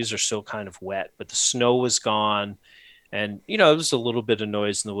loud. The leaves are still kind of wet, but the snow was gone. And, it was a little bit of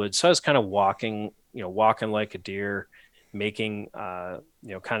noise in the woods. So I was kind of walking like a deer, making,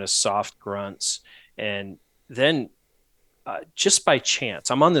 kind of soft grunts. And then just by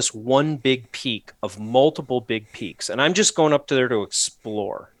chance, I'm on this one big peak of multiple big peaks. And I'm just going up to there to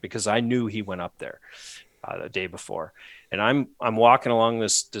explore because I knew he went up there the day before. And I'm walking along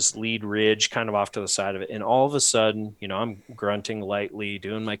this lead ridge kind of off to the side of it. And all of a sudden, I'm grunting lightly,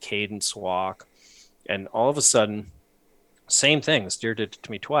 doing my cadence walk. And all of a sudden, same thing. This deer did it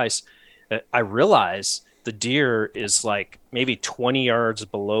to me twice. I realize the deer is like maybe 20 yards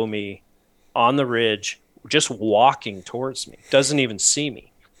below me on the ridge, just walking towards me, doesn't even see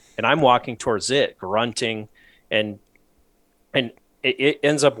me. And I'm walking towards it, grunting, and it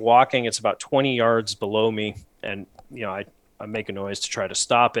ends up walking. It's about 20 yards below me. And, I make a noise to try to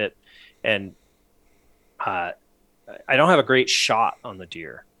stop it. And I don't have a great shot on the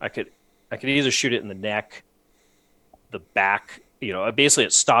deer. I could either shoot it in the neck, the back, basically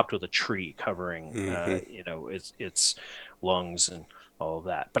it stopped with a tree covering, its lungs and all of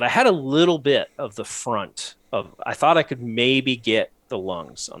that. But I had a little bit of the front I thought I could maybe get the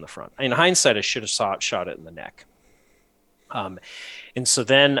lungs on the front. In hindsight, I should have shot it in the neck. Um, and so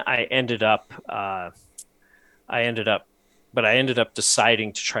then I ended up, but I ended up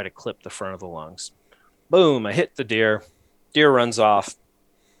deciding to try to clip the front of the lungs. Boom! I hit the deer. Deer runs off,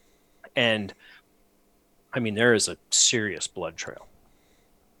 and I mean there is a serious blood trail.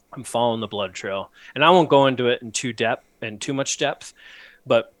 I'm following the blood trail, and I won't go into it in too much depth,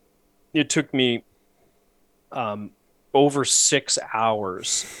 but it took me um, over 6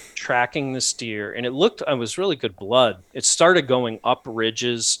 hours tracking this deer, and it was really good blood. It started going up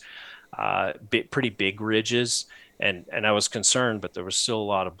ridges, pretty big ridges, and I was concerned, but there was still a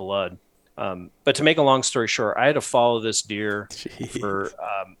lot of blood. But to make a long story short, I had to follow this deer for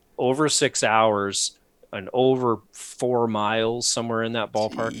Jeez. over 6 hours and over 4 miles, somewhere in that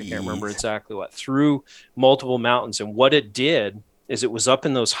ballpark. I can't remember Jeez. exactly what, through multiple mountains. And what it did is it was up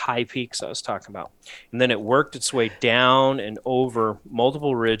in those high peaks I was talking about. And then it worked its way down and over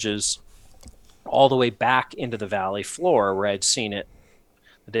multiple ridges all the way back into the valley floor where I'd seen it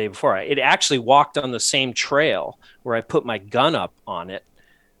the day before. It actually walked on the same trail where I put my gun up on it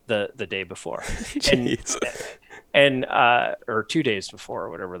the day before. And Jeez. or 2 days before, or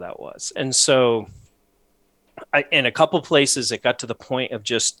whatever that was. And so in a couple places it got to the point of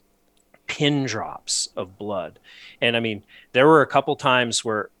just pin drops of blood. And I mean, there were a couple times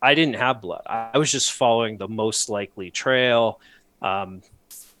where I didn't have blood. I was just following the most likely trail. Yeah,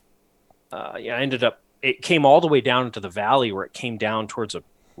 it came all the way down into the valley where it came down towards a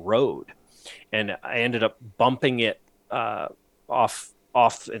road. And I ended up bumping it off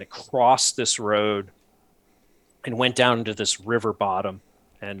and across this road and went down into this river bottom.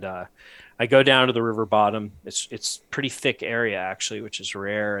 And I go down to the river bottom. It's pretty thick area actually, which is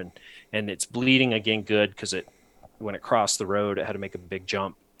rare, and it's bleeding again good because when it crossed the road, it had to make a big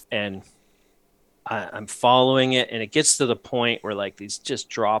jump. And I'm following it, and it gets to the point where like these just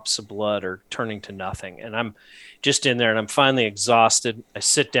drops of blood are turning to nothing, and I'm just in there, and I'm finally exhausted. I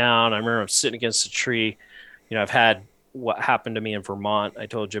sit down. I remember I'm sitting against a tree. I've had what happened to me in Vermont I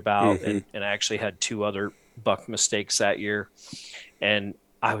told you about, Mm-hmm. and I actually had 2 other buck mistakes that year, and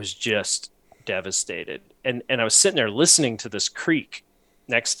I was just devastated. And I was sitting there listening to this creek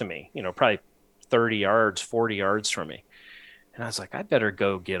next to me, probably 30 yards, 40 yards from me. And I was like, I better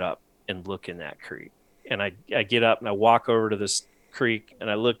go get up and look in that creek. And I get up and I walk over to this creek and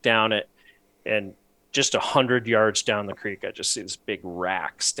I look down it, and just 100 yards down the creek, I just see this big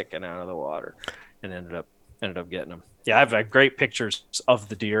rack sticking out of the water, and ended up getting him. Yeah, I've great pictures of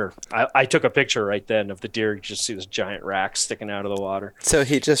the deer. I took a picture right then of the deer. You just see this giant rack sticking out of the water. So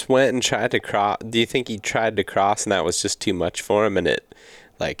he just went and tried to cross. Do you think he tried to cross and that was just too much for him and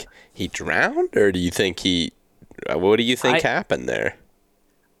he drowned? Or do you think what do you think I happened there?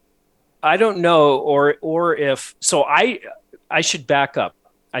 I don't know, or if so. I should back up.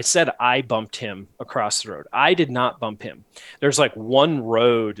 I said I bumped him across the road. I did not bump him. There's like one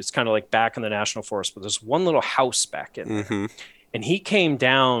road. It's kind of like back in the national forest, but there's one little house back in there. Mm-hmm. And he came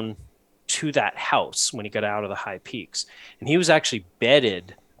down to that house when he got out of the high peaks. And he was actually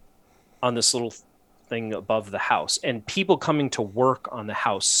bedded on this little thing above the house. And people coming to work on the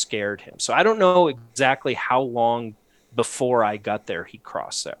house scared him. So I don't know exactly how long before I got there he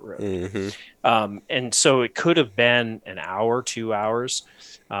crossed that road. Mm-hmm. And so it could have been an hour, 2 hours.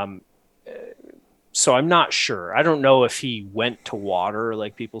 Um, so I'm not sure. I don't know if he went to water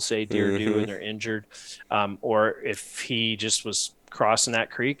like people say deer do when they're injured, or if he just was crossing that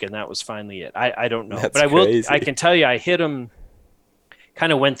creek and that was finally it. I don't know. That's But crazy. I can tell you I hit him,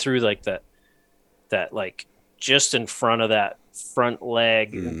 kind of went through like that like just in front of that front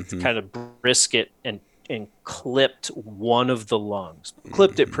leg, Mm-hmm. kind of brisket, and clipped one of the lungs.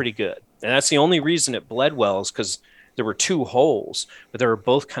 Clipped it pretty good. And that's the only reason it bled well, is because there were 2 holes, but they were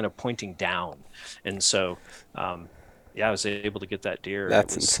both kind of pointing down. And so, yeah, I was able to get that deer.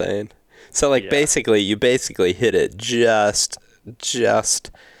 That's insane. So like Yeah. you basically hit it just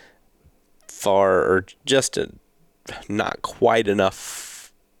far, or not quite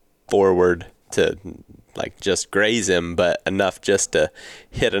enough forward to like just graze him, but enough just to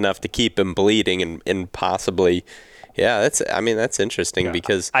hit enough to keep him bleeding and possibly, yeah, that's interesting. Yeah.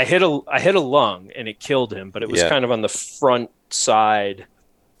 Because I hit a lung and it killed him, but it was kind of on the front side,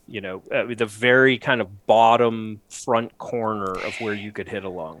 the very kind of bottom front corner of where you could hit a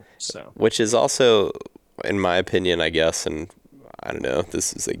lung. So, which is also, in my opinion, I guess, and I don't know,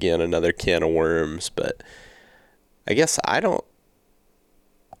 this is again another can of worms, but I guess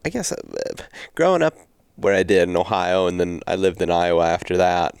growing up where I did in Ohio, and then I lived in Iowa after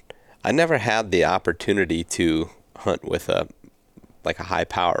that, I never had the opportunity to hunt with a high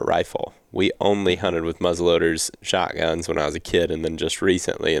power rifle. We only hunted with muzzleloaders, shotguns when I was a kid, and then just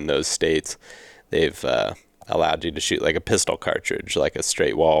recently in those states, they've allowed you to shoot like a pistol cartridge, like a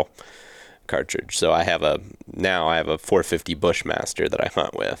straight wall cartridge. So I have a 450 Bushmaster that I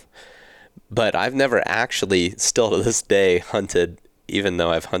hunt with. But I've never actually, still to this day, hunted, even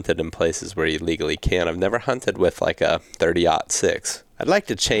though I've hunted in places where you legally can, I've never hunted with like a 30-06. I'd like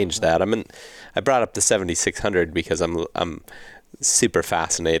to change that. I brought up the 7600 because I'm super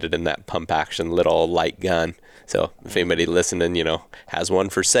fascinated in that pump action little light gun. So if anybody listening, has one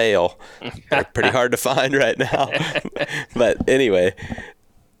for sale, they're pretty hard to find right now. But anyway,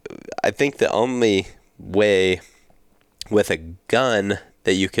 I think the only way with a gun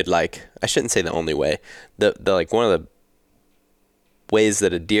that you could, like, I shouldn't say the only way, the like one of the ways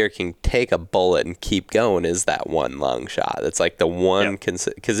that a deer can take a bullet and keep going is that one lung shot. It's like the one,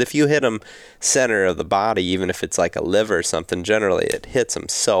 because if you hit them center of the body, even if it's like a liver or something, generally it hits them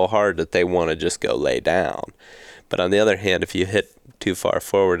so hard that they want to just go lay down. But on the other hand, if you hit too far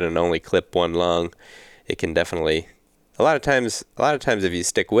forward and only clip one lung, it can definitely, a lot of times if you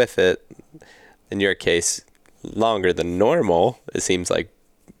stick with it, in your case, longer than normal, it seems like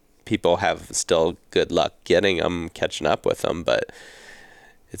people have still good luck getting them, catching up with them, but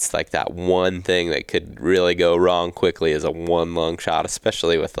it's like that one thing that could really go wrong quickly is a one lung shot,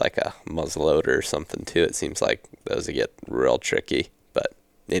 especially with like a muzzleloader or something too. It seems like those get real tricky, but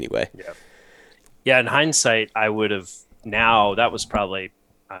anyway. Yeah, in hindsight, I would have, now that was probably,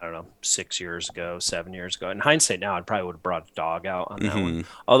 I don't know, 6 years ago, 7 years ago. In hindsight now, I probably would have brought a dog out on that one.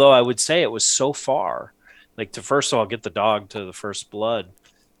 Although I would say it was so far, like to first of all get the dog to the first blood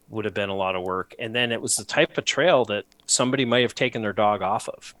would have been a lot of work. And then it was the type of trail that somebody might have taken their dog off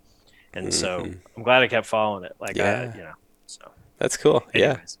of. And so I'm glad I kept following it. Like, so that's cool.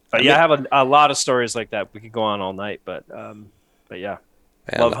 Anyways. But I have a lot of stories like that. We could go on all night, but yeah,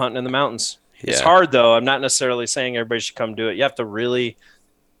 love hunting in the mountains. It's hard though. I'm not necessarily saying everybody should come do it. You have to really,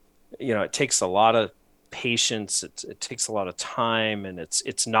 it takes a lot of patience. It takes a lot of time, and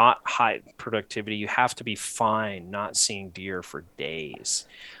it's not high productivity. You have to be fine not seeing deer for days.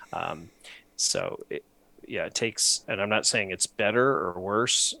 It takes, and I'm not saying it's better or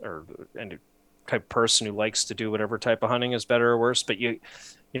worse, or any type of person who likes to do whatever type of hunting is better or worse, but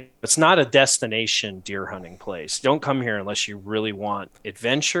it's not a destination deer hunting place. Don't come here unless you really want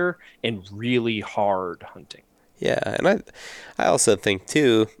adventure and really hard hunting. Yeah, and I also think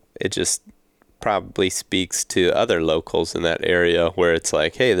too, it just probably speaks to other locals in that area where it's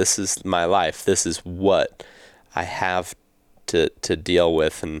like, hey, this is my life. This is what I have to deal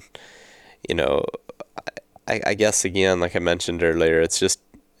with. And, I guess, again, like I mentioned earlier, it's just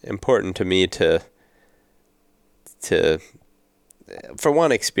important to me to for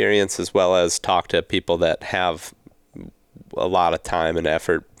one, experience as well as talk to people that have a lot of time and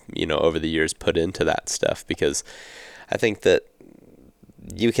effort, over the years put into that stuff, because I think that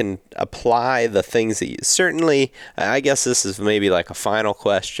you can apply the things that certainly, I guess this is maybe like a final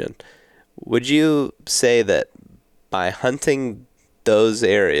question. Would you say that by hunting those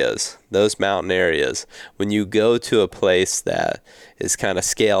areas, those mountain areas, when you go to a place that is kind of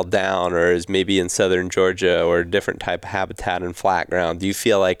scaled down or is maybe in southern Georgia or a different type of habitat and flat ground, do you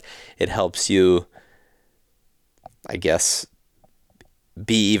feel like it helps you, I guess,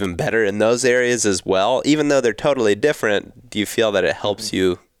 be even better in those areas as well? Even though they're totally different, do you feel that it helps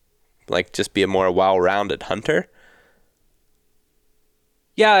you like just be a more well-rounded hunter?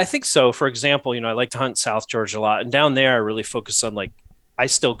 Yeah, I think so. For example, I like to hunt South Georgia a lot, and down there I really focus on, like, I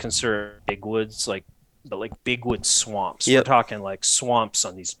still consider big woods, but big wood swamps. Yep. We're talking like swamps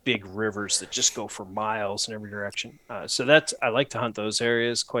on these big rivers that just go for miles in every direction. So I like to hunt those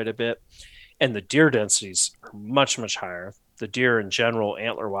areas quite a bit, and the deer densities are much, much higher. The deer in general,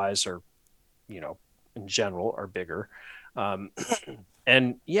 antler wise, are, in general, are bigger.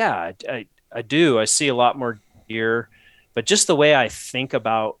 And yeah, I do. I see a lot more deer. But just the way I think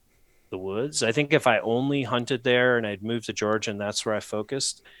about the woods, I think if I only hunted there and I'd moved to Georgia and that's where I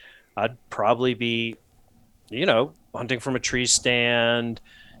focused, I'd probably be, hunting from a tree stand,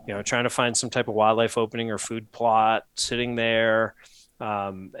 trying to find some type of wildlife opening or food plot, sitting there.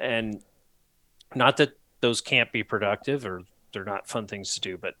 And not that those can't be productive or they're not fun things to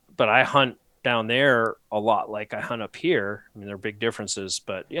do, but I hunt down there a lot like I hunt up here. I mean, there are big differences,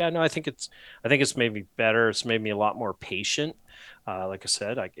 but yeah, no, I think it's made me better. It's made me a lot more patient. Like I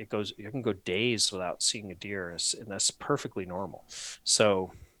said, you can go days without seeing a deer, and that's perfectly normal.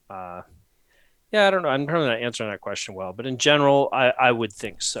 So, yeah, I don't know. I'm probably not answering that question well, but in general, I would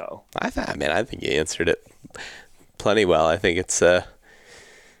think so. I think you answered it plenty well. I think it's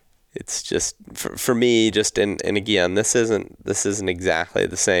just for me, just and again, this isn't exactly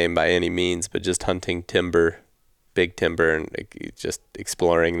the same by any means, but just hunting timber, big timber, and just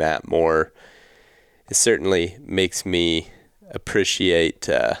exploring that more it certainly makes me appreciate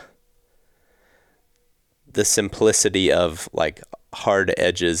the simplicity of like hard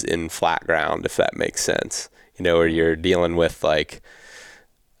edges in flat ground, if that makes sense. Where you're dealing with like,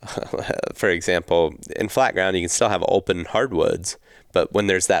 for example, in flat ground, you can still have open hardwoods, but when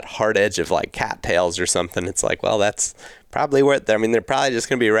there's that hard edge of like cattails or something, it's like, well, that's probably where, I mean, they're probably just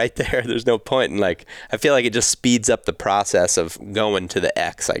going to be right there. There's no point. And like, I feel like it just speeds up the process of going to the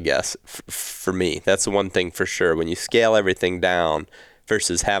X, I guess, for me. That's the one thing for sure. When you scale everything down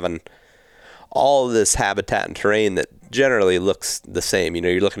versus having all of this habitat and terrain that generally looks the same,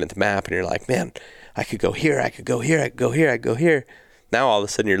 you're looking at the map and you're like, man, I could go here, I could go here, I could go here, I could go here. Now all of a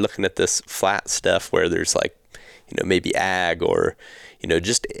sudden you're looking at this flat stuff where there's like, maybe ag or,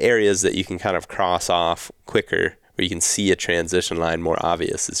 just areas that you can kind of cross off quicker, where you can see a transition line more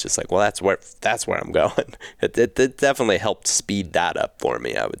obvious. It's just like, well, that's where I'm going. It definitely helped speed that up for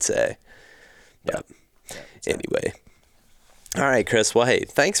me, I would say. But anyway. All right, Chris. Well, hey,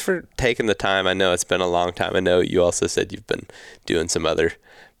 thanks for taking the time. I know it's been a long time. I know you also said you've been doing some other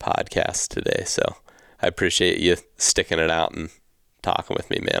podcasts today, so I appreciate you sticking it out and talking with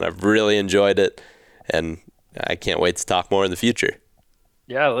me, man. I've really enjoyed it, and I can't wait to talk more in the future.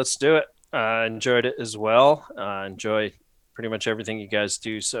 Yeah, let's do it. I enjoyed it as well. Enjoy pretty much everything you guys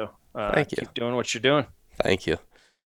do. So Thank you. keep doing what you're doing. Thank you.